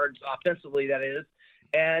rushing yards, offensively, that is.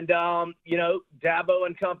 And, Dabo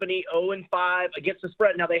and company, 0-5 against the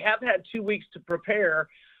spread. Now, they have had 2 weeks to prepare,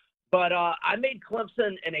 but I made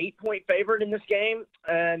Clemson an 8-point favorite in this game.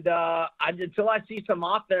 And until I see some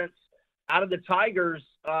offense out of the Tigers,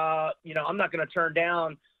 I'm not going to turn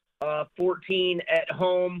down 14 at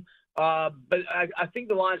home. But I think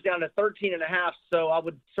the line's down to 13.5, so I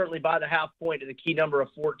would certainly buy the half point at the key number of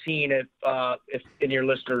 14 if any of your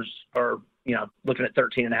listeners are, looking at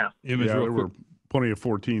 13.5. Yeah, there were plenty of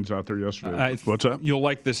 14s out there yesterday. What's up? You'll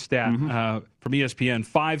like this stat from ESPN.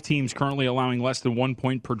 5 teams currently allowing less than 1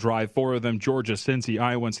 point per drive. 4 of them, Georgia, Cincy,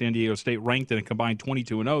 Iowa, and San Diego State, ranked in a combined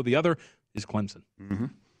 22-0. The other is Clemson. How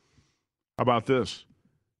about this?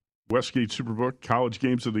 Westgate Superbook, college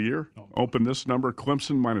games of the year. Open this number,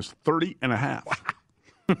 Clemson minus 30.5.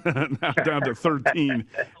 Now down to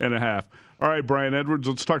 13.5. All right, Brian Edwards,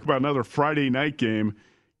 let's talk about another Friday night game.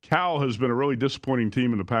 Cal has been a really disappointing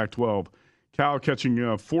team in the Pac-12. Cal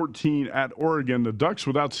catching 14 at Oregon. The Ducks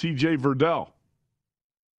without C.J. Verdell.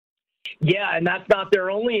 Yeah, and that's not their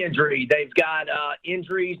only injury. They've got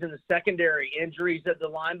injuries in the secondary, injuries at the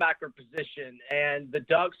linebacker position, and the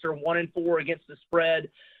Ducks are 1-4 against the spread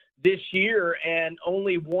this year, and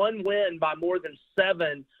only one win by more than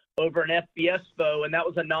 7 over an FBS foe, and that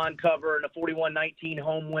was a non-cover and a 41-19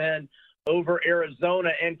 home win over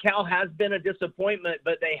Arizona. And Cal has been a disappointment,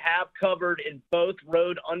 but they have covered in both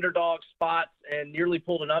road underdog spots and nearly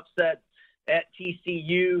pulled an upset at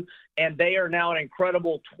TCU, and they are now an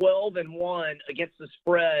incredible 12-1 against the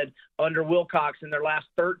spread under Wilcox in their last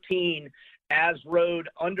 13 as road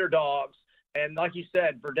underdogs. And like you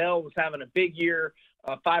said, Verdell was having a big year,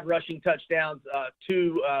 5 rushing touchdowns,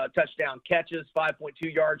 2 touchdown catches,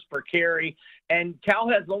 5.2 yards per carry. And Cal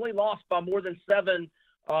has only lost by more than 7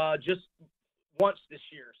 just once this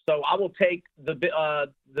year. So I will take the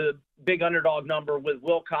big underdog number with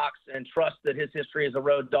Wilcox and trust that his history as a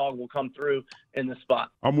road dog will come through in the spot.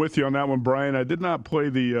 I'm with you on that one, Brian. I did not play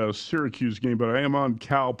the Syracuse game, but I am on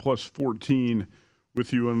Cal plus 14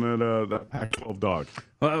 with you on that Pac-12 dog.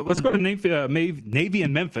 Let's go to Navy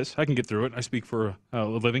and Memphis. I can get through it. I speak for a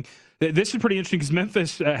living. This is pretty interesting because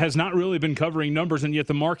Memphis has not really been covering numbers, and yet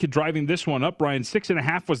the market driving this one up, Brian.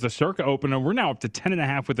 6.5 was the Circa opener. We're now up to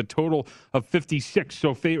 10.5 with a total of 56.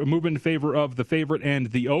 So move in favor of the favorite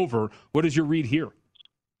and the over. What is your read here?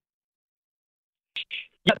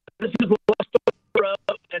 Yeah, this is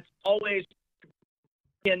it's always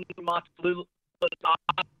in Montpellier.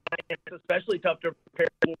 It's especially tough to prepare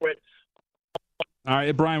for it. All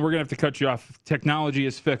right, Brian, we're going to have to cut you off. Technology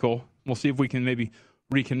is fickle. We'll see if we can maybe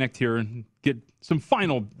reconnect here and get some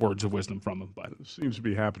final words of wisdom from him. But it seems to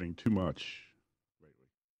be happening too much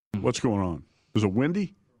lately. What's going on? Is it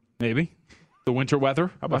windy? Maybe. The winter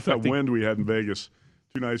weather? How about that wind we had in Vegas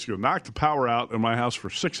 2 nights ago? Knocked the power out in my house for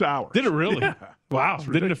 6 hours. Did it really? Yeah. Wow.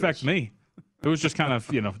 Didn't affect me. It was just kind of,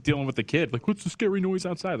 dealing with the kid. Like, what's the scary noise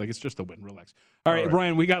outside? Like, it's just a wind. Relax. All right,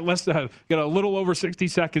 Brian, we got got a little over 60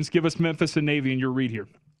 seconds. Give us Memphis and Navy and your read here.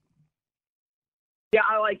 Yeah,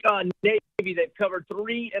 I like Navy. They've covered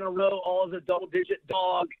 3 in a row, all as a double-digit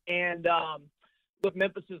dog. And look,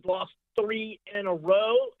 Memphis has lost 3 in a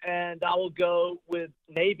row, and I will go with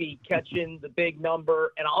Navy catching the big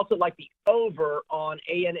number. And I also like the over on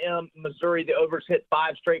A&M Missouri. The overs hit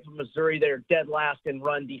 5 straight from Missouri. They're dead last in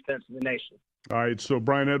run defense in the nation. All right, so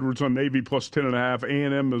Brian Edwards on Navy plus 10.5,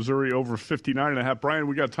 A&M Missouri over 59.5. Brian,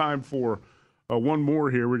 we got time for one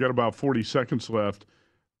more here. We got about 40 seconds left.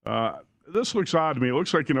 This looks odd to me. It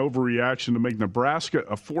looks like an overreaction to make Nebraska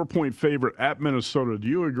a 4-point favorite at Minnesota. Do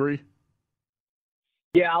you agree?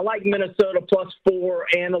 Yeah, I like Minnesota plus 4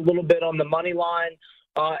 and a little bit on the money line.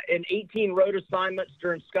 In 18 road assignments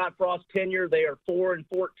during Scott Frost's tenure, they are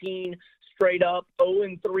 4-14 straight up,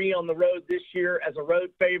 0-3 on the road this year as a road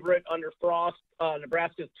favorite under Frost.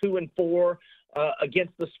 Nebraska's 2-4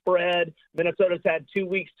 against the spread. Minnesota's had 2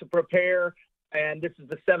 weeks to prepare, and this is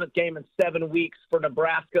the 7th game in 7 weeks for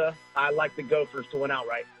Nebraska. I like the Gophers to win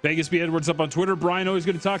outright. Vegas B. Edwards up on Twitter. Brian, always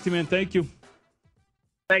good to talk to you, man. Thank you.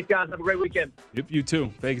 Thanks, guys. Have a great weekend. Yep, you too.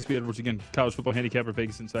 Vegas B. Edwards again, college football handicapper,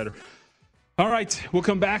 Vegas Insider. All right, we'll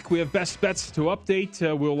come back. We have best bets to update.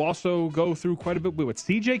 We'll also go through quite a bit with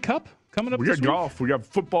CJ Cup coming up this week. We got golf. We got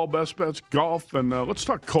football best bets, golf, and let's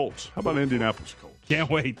talk Colts. How about Indianapolis Colts? Can't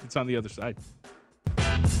wait. It's on the other side.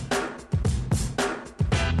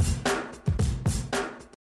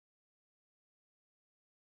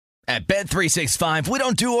 At Bet365, we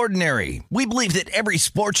don't do ordinary. We believe that every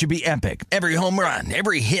sport should be epic. Every home run,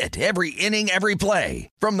 every hit, every inning, every play.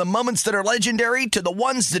 From the moments that are legendary to the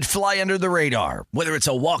ones that fly under the radar. Whether it's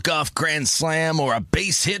a walk-off grand slam or a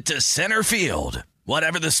base hit to center field.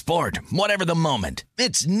 Whatever the sport, whatever the moment.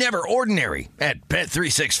 It's never ordinary at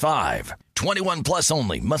Bet365. 21 plus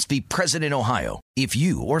only. Must be present in Ohio. If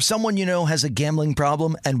you or someone you know has a gambling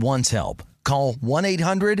problem and wants help, call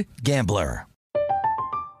 1-800-GAMBLER.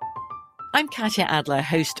 I'm Katya Adler,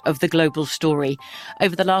 host of The Global Story.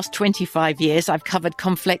 Over the last 25 years, I've covered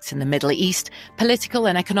conflicts in the Middle East, political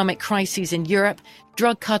and economic crises in Europe,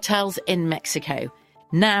 drug cartels in Mexico.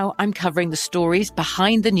 Now I'm covering the stories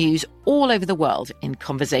behind the news all over the world in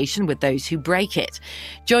conversation with those who break it.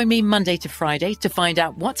 Join me Monday to Friday to find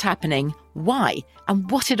out what's happening, why,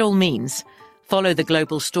 and what it all means. Follow The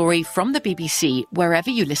Global Story from the BBC wherever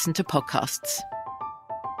you listen to podcasts.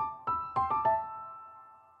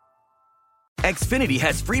 Xfinity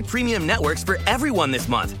has free premium networks for everyone this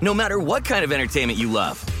month, no matter what kind of entertainment you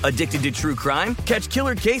love. Addicted to true crime? Catch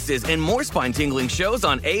killer cases and more spine-tingling shows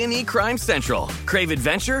on A&E Crime Central. Crave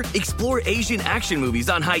adventure? Explore Asian action movies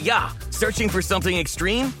on Hi-YAH. Searching for something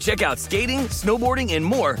extreme? Check out skating, snowboarding, and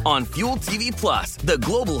more on Fuel TV Plus, the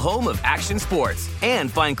global home of action sports.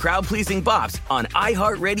 And find crowd-pleasing bops on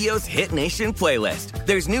iHeartRadio's Hit Nation playlist.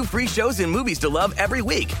 There's new free shows and movies to love every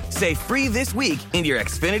week. Say free this week in your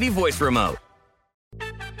Xfinity voice remote.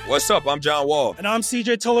 What's up? I'm John Wall. And I'm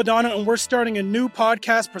CJ Toledano, and we're starting a new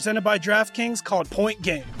podcast presented by DraftKings called Point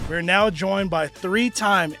Game. We're now joined by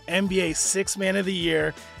three-time NBA Sixth Man of the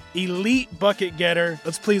Year, elite bucket getter.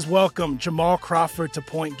 Let's please welcome Jamal Crawford to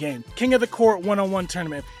Point Game. King of the Court one-on-one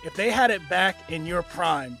tournament. If they had it back in your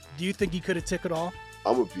prime, do you think you could have took it all?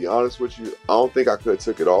 I'm going to be honest with you. I don't think I could have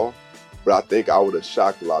took it all, but I think I would have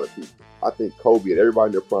shocked a lot of people. I think Kobe and everybody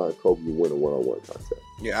in their prime, Kobe would win a one-on-one contest.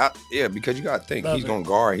 Yeah, because you got to think. He's going to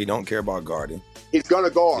guard. He don't care about guarding. He's going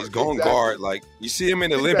to guard. He's going to guard. Like, you see him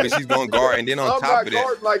in the Olympics, he's going to guard. And then on top of that. I'm not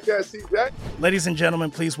guarding like that, CJ. Ladies and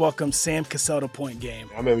gentlemen, please welcome Sam Cassell to Point Game.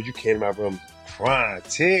 I remember you came out from crying,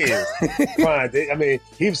 tears. Crying. I mean,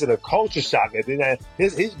 he was in a culture shock. And then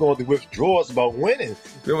he's going through withdrawals about winning.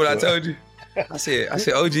 Remember what I told you? I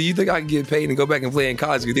said, OG, you think I can get paid and go back and play in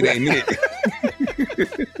college because it ain't it?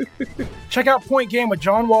 Check out Point Game with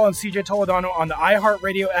John Wall and CJ Toledano on the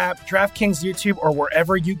iHeartRadio app, DraftKings YouTube, or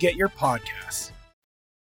wherever you get your podcasts.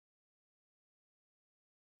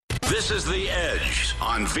 This is The Edge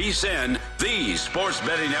on VSiN, the Sports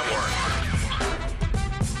Betting Network.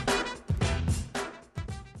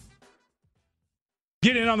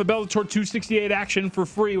 Get in on the Bellator 268 action for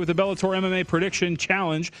free with the Bellator MMA Prediction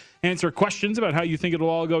Challenge. Answer questions about how you think it'll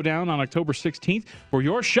all go down on October 16th for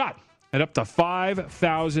your shot at up to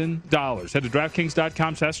 $5,000. Head to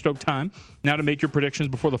DraftKings.com/StrokeTime now to make your predictions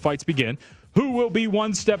before the fights begin. Who will be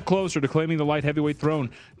one step closer to claiming the light heavyweight throne?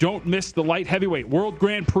 Don't miss the light heavyweight World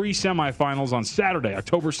Grand Prix semifinals on Saturday,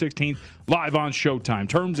 October 16th, live on Showtime.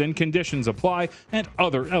 Terms and conditions apply, and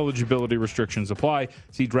other eligibility restrictions apply.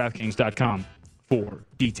 See DraftKings.com for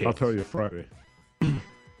details. I'll tell you Friday.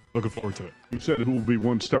 Looking forward to it. You said who will be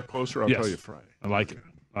one step closer? I'll tell you Friday. I like it.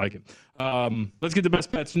 Let's get the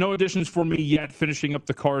best bets. No additions for me yet. Finishing up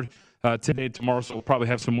the card today, tomorrow, so we'll probably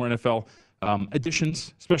have some more NFL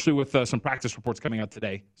additions, especially with some practice reports coming out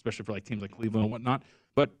today, especially for like teams like Cleveland and whatnot.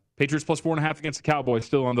 But Patriots plus 4.5 against the Cowboys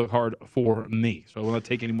still on the card for me, so I will not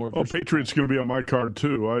take any more. Oh, Patriots going to be on my card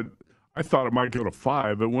too. I thought it might go to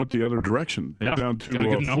 5. It went the other direction, down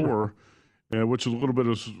to 4, which is a little bit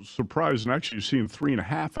of a surprise. And actually, you're seeing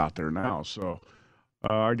 3.5 out there now, so.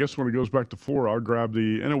 I guess when it goes back to 4, I'll grab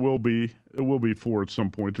and it will be 4 at some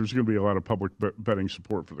point. There's going to be a lot of public betting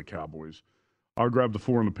support for the Cowboys. I'll grab the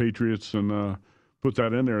 4 on the Patriots and put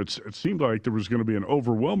that in there. It seemed like there was going to be an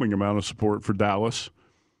overwhelming amount of support for Dallas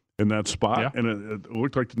in that spot, and it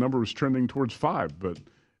looked like the number was trending towards 5, but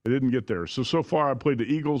it didn't get there. So far, I played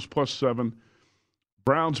the Eagles plus 7,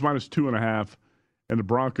 Browns minus 2.5, and the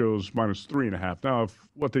Broncos minus 3.5. Now, if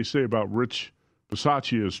what they say about Rich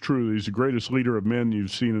Bisaccia is true, he's the greatest leader of men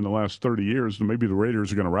you've seen in the last 30 years, and maybe the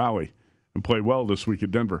Raiders are going to rally and play well this week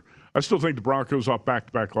at Denver. I still think the Broncos, off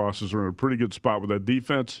back-to-back losses, are in a pretty good spot with that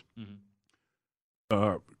defense,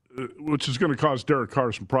 which is going to cause Derek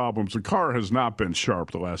Carr some problems. And Carr has not been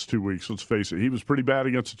sharp the last 2 weeks, let's face it. He was pretty bad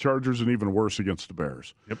against the Chargers and even worse against the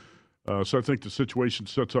Bears. So I think the situation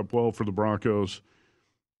sets up well for the Broncos.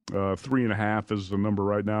 3.5 is the number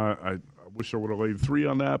right now. I wish I would have laid 3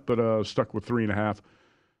 on that, but stuck with 3.5.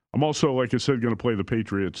 I'm also, like I said, going to play the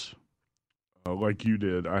Patriots like you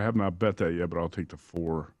did. I have not bet that yet, but I'll take the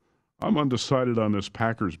 4. I'm undecided on this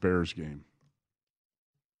Packers-Bears game.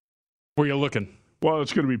 Where you looking? Well,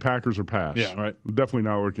 it's going to be Packers or pass. Yeah, right. I'm definitely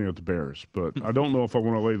not looking at the Bears, but I don't know if I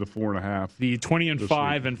want to lay the 4.5. The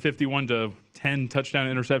 20-5 and 51-10 touchdown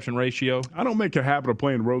interception ratio. I don't make a habit of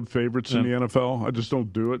playing road favorites in the NFL. I just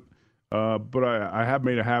don't do it. But I have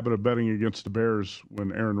made a habit of betting against the Bears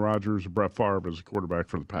when Aaron Rodgers or Brett Favre is a quarterback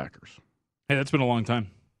for the Packers. Hey, that's been a long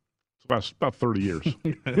time. It's about 30 years.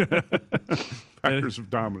 Packers have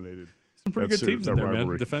dominated. Some pretty good teams in there,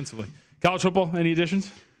 man, defensively. College football, any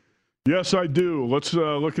additions? Yes, I do. Let's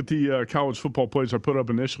look at the college football plays I put up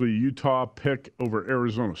initially. Utah pick over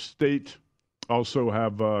Arizona State. Also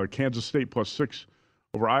have Kansas State plus 6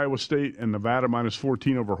 over Iowa State and Nevada minus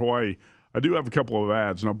 14 over Hawaii. I do have a couple of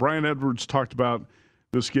ads. Now, Brian Edwards talked about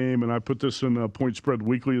this game, and I put this in Point Spread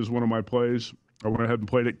Weekly as one of my plays. I went ahead and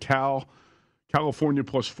played it. California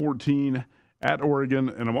plus 14 at Oregon,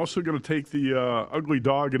 and I'm also going to take the ugly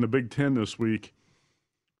dog in the Big Ten this week.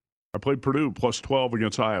 I played Purdue plus 12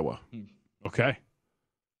 against Iowa. Okay.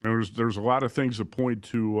 There's a lot of things that point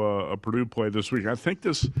to a Purdue play this week. I think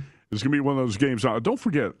this is going to be one of those games. Now, don't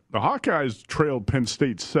forget, the Hawkeyes trailed Penn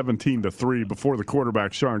State 17-3 before the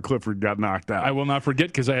quarterback, Sean Clifford, got knocked out. I will not forget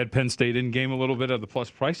because I had Penn State in game a little bit at the plus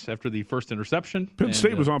price after the first interception. Penn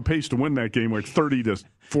State was on pace to win that game like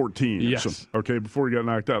 30-14. Yes. Before he got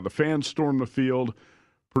knocked out. The fans stormed the field.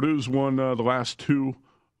 Purdue's won the last two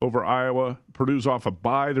over Iowa. Purdue's off a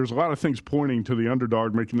bye. There's a lot of things pointing to the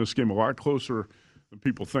underdog, making this game a lot closer than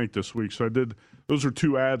people think this week. So those are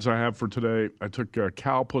two ads I have for today. I took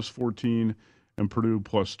Cal plus 14 and Purdue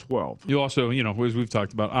plus 12. You also, as we've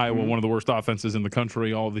talked about, Iowa, one of the worst offenses in the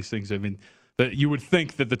country, all of these things. I mean, that you would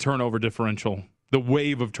think that the turnover differential, the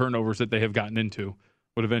wave of turnovers that they have gotten into,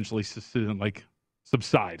 would eventually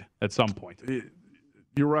subside at some point.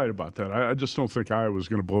 You're right about that. I just don't think Iowa's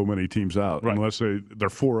going to blow many teams out unless they're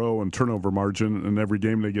 4-0 in turnover margin, and every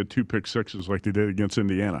game they get 2 pick sixes like they did against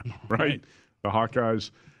Indiana, right? The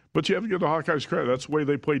Hawkeyes. But you have to give the Hawkeyes credit. That's the way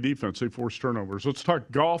they play defense. They force turnovers. Let's talk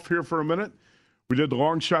golf here for a minute. We did the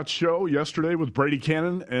Long Shot Show yesterday with Brady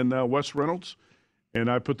Cannon and Wes Reynolds,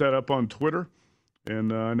 and I put that up on Twitter.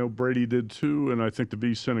 And I know Brady did too, and I think the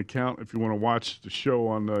VSiN account, if you want to watch the show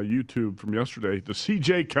on YouTube from yesterday. The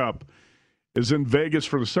CJ Cup is in Vegas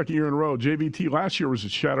for the second year in a row. JVT last year was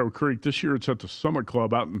at Shadow Creek. This year it's at the Summit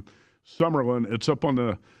Club out in Summerlin. It's up on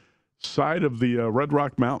the side of the Red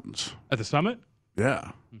Rock Mountains. At the Summit?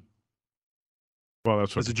 Yeah. Well,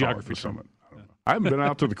 that's what a geography Summit. I haven't been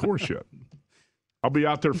out to the course yet. I'll be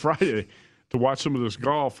out there Friday to watch some of this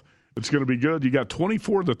golf. It's going to be good. You got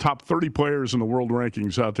 24 of the top 30 players in the world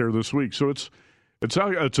rankings out there this week. So it's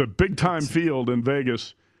a big-time field in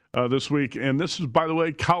Vegas this week. And this is, by the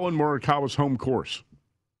way, Colin Morikawa's home course.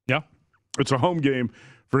 Yeah. It's a home game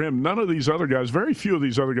for him. None of these other guys, very few of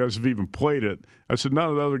these other guys have even played it. I said none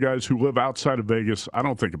of the other guys who live outside of Vegas, I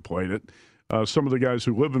don't think have played it. Some of the guys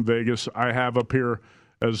who live in Vegas, I have up here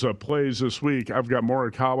as plays this week. I've got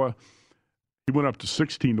Morikawa. He went up to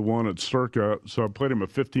 16-1 at Circa, so I played him at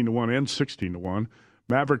 15-1 and 16-1.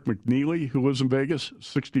 Maverick McNeely, who lives in Vegas,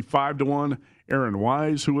 65-1. Aaron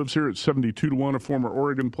Wise, who lives here, at 72-1, a former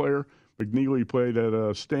Oregon player. McNeely played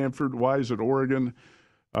at Stanford, Wise at Oregon.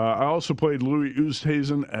 I also played Louis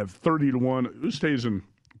Oosthuizen at 30-1. Oosthuizen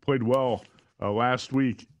played well last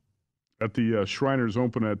week at the Shriners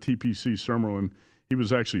Open at TPC Summerlin. He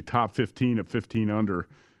was actually top 15 at 15 under.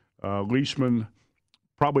 Leishman,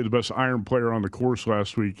 probably the best iron player on the course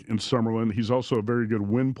last week in Summerlin. He's also a very good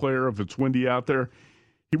wind player if it's windy out there.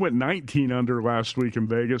 He went 19 under last week in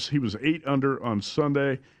Vegas. He was 8 under on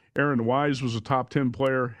Sunday. Aaron Wise was a top 10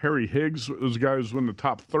 player. Harry Higgs was a guy who was in the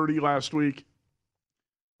top 30 last week.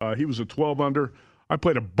 He was a 12 under. I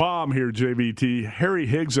played a bomb here, JVT. Harry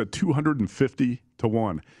Higgs at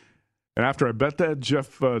 250-1. And after I bet that,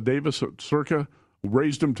 Jeff Davis at Circa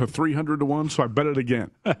raised him to 300-1, so I bet it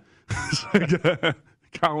again.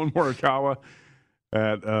 Colin Morikawa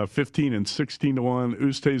at 15 and 16-1.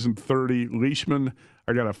 Oosthuizen 30. Leishman,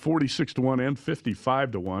 I got a 46-1 and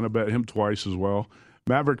 55-1. I bet him twice as well.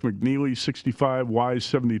 Maverick McNeely 65, Wise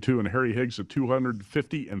 72, and Harry Higgs at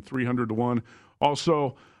 250 and 300-1.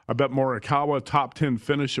 Also, I bet Morikawa top 10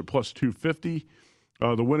 finish at plus 250.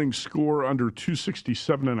 The winning score under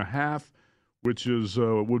 267.5, which is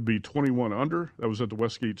would be 21 under. That was at the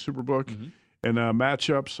Westgate Superbook. Mm-hmm. And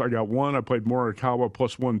matchups, I got one. I played Morikawa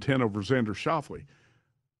plus 110 over Xander Schauffele.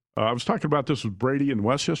 I was talking about this with Brady and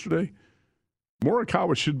Wes yesterday.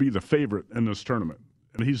 Morikawa should be the favorite in this tournament,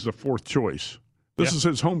 and he's the fourth choice. This is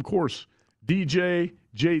his home course. DJ,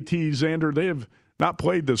 JT, Xander, they have not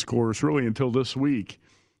played this course really until this week.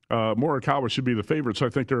 Morikawa should be the favorite, so I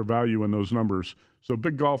think they're a value in those numbers. So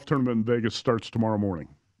big golf tournament in Vegas starts tomorrow morning.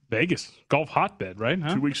 Vegas, golf hotbed, right?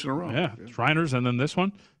 Huh? 2 weeks in a row. Yeah, Shriners, and then this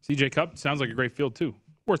one. CJ Cup, sounds like a great field, too.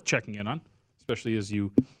 Worth checking in on, especially as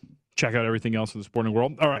you check out everything else in the sporting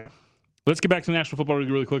world. All right, let's get back to the National Football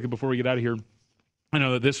League really quickly before we get out of here. I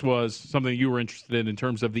know that this was something you were interested in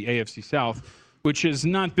terms of the AFC South, which has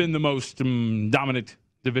not been the most dominant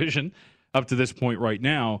division up to this point right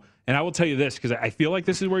now. And I will tell you this, because I feel like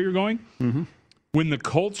this is where you're going. Mm-hmm. When the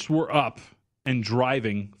Colts were up and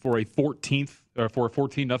driving for a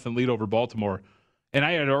 14-0 lead over Baltimore, and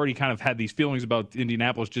I had already kind of had these feelings about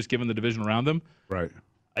Indianapolis just given the division around them. Right.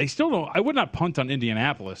 I would not punt on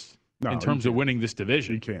Indianapolis in terms of winning this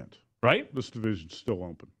division. You can't. Right? This division's still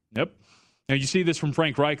open. Yep. Now, you see this from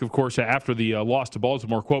Frank Reich, of course, after the loss to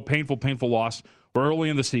Baltimore. Quote, painful loss. We're early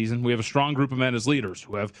in the season. We have a strong group of men as leaders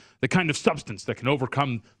who have the kind of substance that can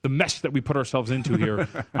overcome the mess that we put ourselves into here.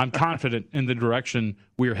 I'm confident in the direction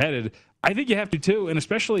we're headed. I think you have to, too, and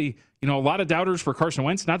especially, a lot of doubters for Carson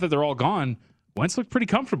Wentz. Not that they're all gone. Wentz looked pretty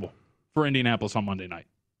comfortable for Indianapolis on Monday night.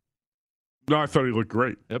 No, I thought he looked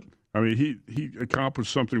great. Yep. I mean, he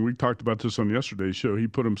accomplished something. We talked about this on yesterday's show. He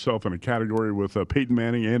put himself in a category with Peyton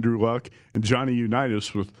Manning, Andrew Luck, and Johnny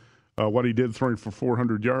Unitas with what he did, throwing for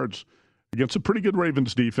 400 yards against a pretty good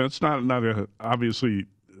Ravens defense. Not obviously,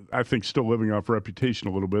 I think, still living off reputation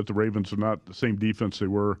a little bit. The Ravens are not the same defense they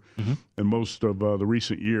were in most of the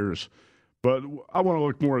recent years. But I want to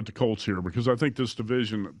look more at the Colts here because I think this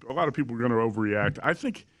division, a lot of people are going to overreact. I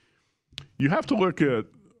think you have to look at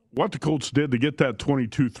what the Colts did to get that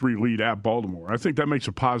 22-3 lead at Baltimore. I think that makes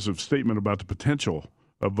a positive statement about the potential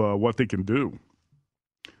of what they can do.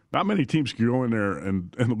 Not many teams can go in there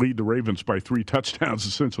and lead the Ravens by 3 touchdowns,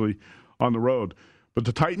 essentially, on the road. But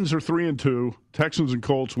the Titans are 3-2, Texans and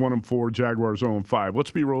Colts 1-4, Jaguars 0-5.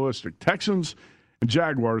 Let's be realistic. Texans and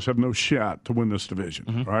Jaguars have no shot to win this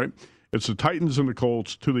division, right? It's the Titans and the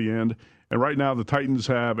Colts to the end. And right now the Titans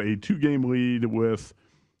have a 2-game lead with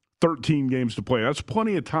 13 games to play. That's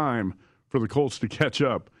plenty of time for the Colts to catch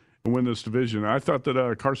up and win this division. I thought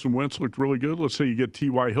that Carson Wentz looked really good. Let's say you get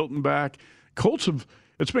T.Y. Hilton back.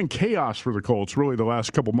 It's been chaos for the Colts really the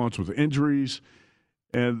last couple months with injuries,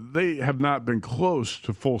 and they have not been close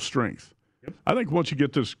to full strength. Yep. I think once you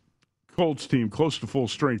get this Colts team close to full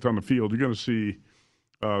strength on the field, you're going to see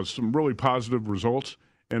some really positive results.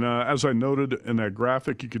 And as I noted in that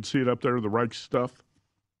graphic, you can see it up there, the Reich stuff.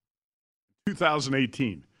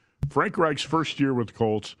 2018. Frank Reich's first year with the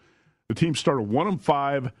Colts, the team started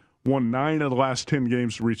 1-5, won 9 of the last 10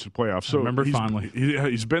 games to reach the playoffs. So I remember fondly.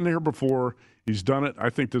 He's been here before. He's done it. I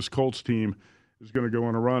think this Colts team is going to go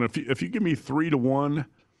on a run. If you give me 3-1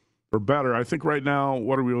 or better, I think right now,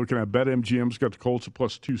 what are we looking at? BetMGM's got the Colts at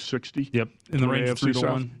plus 260. Yep, in the range of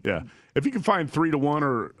 3-1. Yeah. If you can find 3-1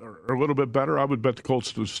 or a little bit better, I would bet the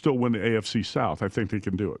Colts to still win the AFC South. I think they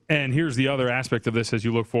can do it. And here's the other aspect of this as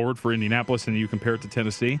you look forward for Indianapolis and you compare it to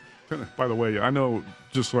Tennessee. By the way, I know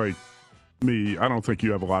just like me, I don't think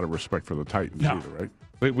you have a lot of respect for the Titans either, right?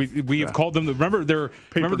 We have called them. Remember the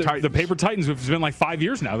Paper Titans. It's been like 5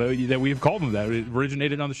 years now that we have called them that. It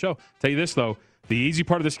originated on the show. Tell you this though, the easy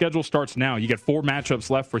part of the schedule starts now. You get 4 matchups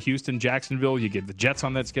left for Houston, Jacksonville. You get the Jets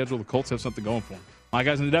on that schedule. The Colts have something going for them. My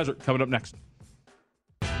Guys in the Desert coming up next.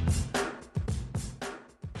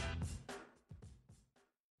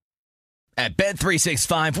 At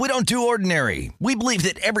Bet365, we don't do ordinary. We believe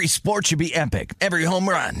that every sport should be epic. Every home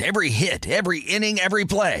run, every hit, every inning, every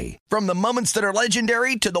play. From the moments that are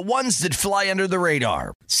legendary to the ones that fly under the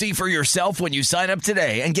radar. See for yourself when you sign up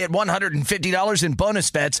today and get $150 in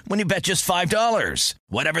bonus bets when you bet just $5.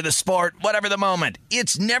 Whatever the sport, whatever the moment,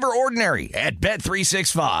 it's never ordinary at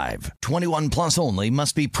Bet365. 21 plus only.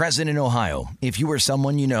 Must be present in Ohio. If you or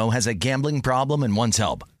someone you know has a gambling problem and wants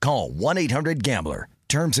help, call 1-800-GAMBLER.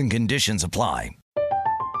 Terms and conditions apply.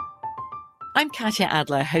 I'm Katya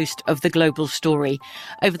Adler, host of The Global Story.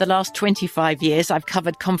 Over the last 25 years, I've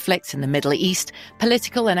covered conflicts in the Middle East,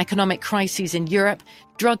 political and economic crises in Europe,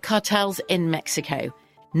 drug cartels in Mexico.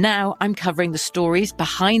 Now I'm covering the stories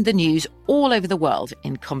behind the news all over the world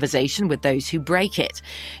in conversation with those who break it.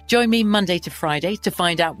 Join me Monday to Friday to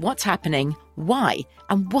find out what's happening, why,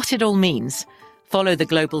 and what it all means. Follow The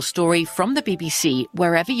Global Story from the BBC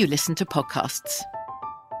wherever you listen to podcasts.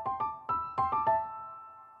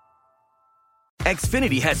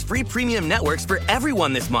 Xfinity has free premium networks for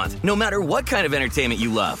everyone this month, no matter what kind of entertainment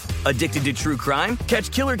you love. Addicted to true crime?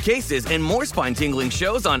 Catch killer cases and more spine-tingling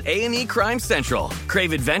shows on A&E Crime Central.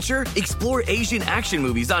 Crave adventure? Explore Asian action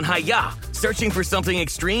movies on Hi-YAH. Searching for something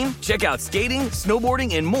extreme? Check out skating,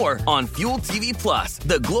 snowboarding, and more on Fuel TV Plus,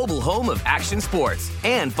 the global home of action sports.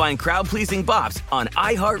 And find crowd-pleasing bops on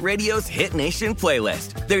iHeartRadio's Hit Nation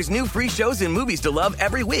playlist. There's new free shows and movies to love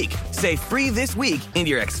every week. Say free this week in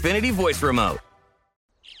your Xfinity voice remote.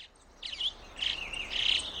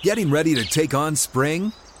 Getting ready to take on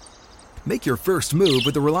spring? Make your first move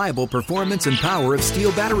with the reliable performance and power of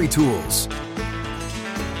Steel battery tools.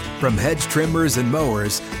 From hedge trimmers and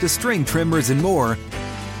mowers to string trimmers and more,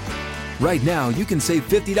 right now you can save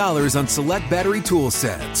 $50 on select battery tool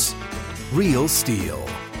sets. Real Steel.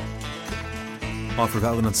 Offer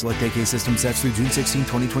valid on select AK system sets through June 16,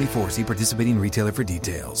 2024. See participating retailer for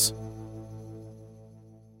details.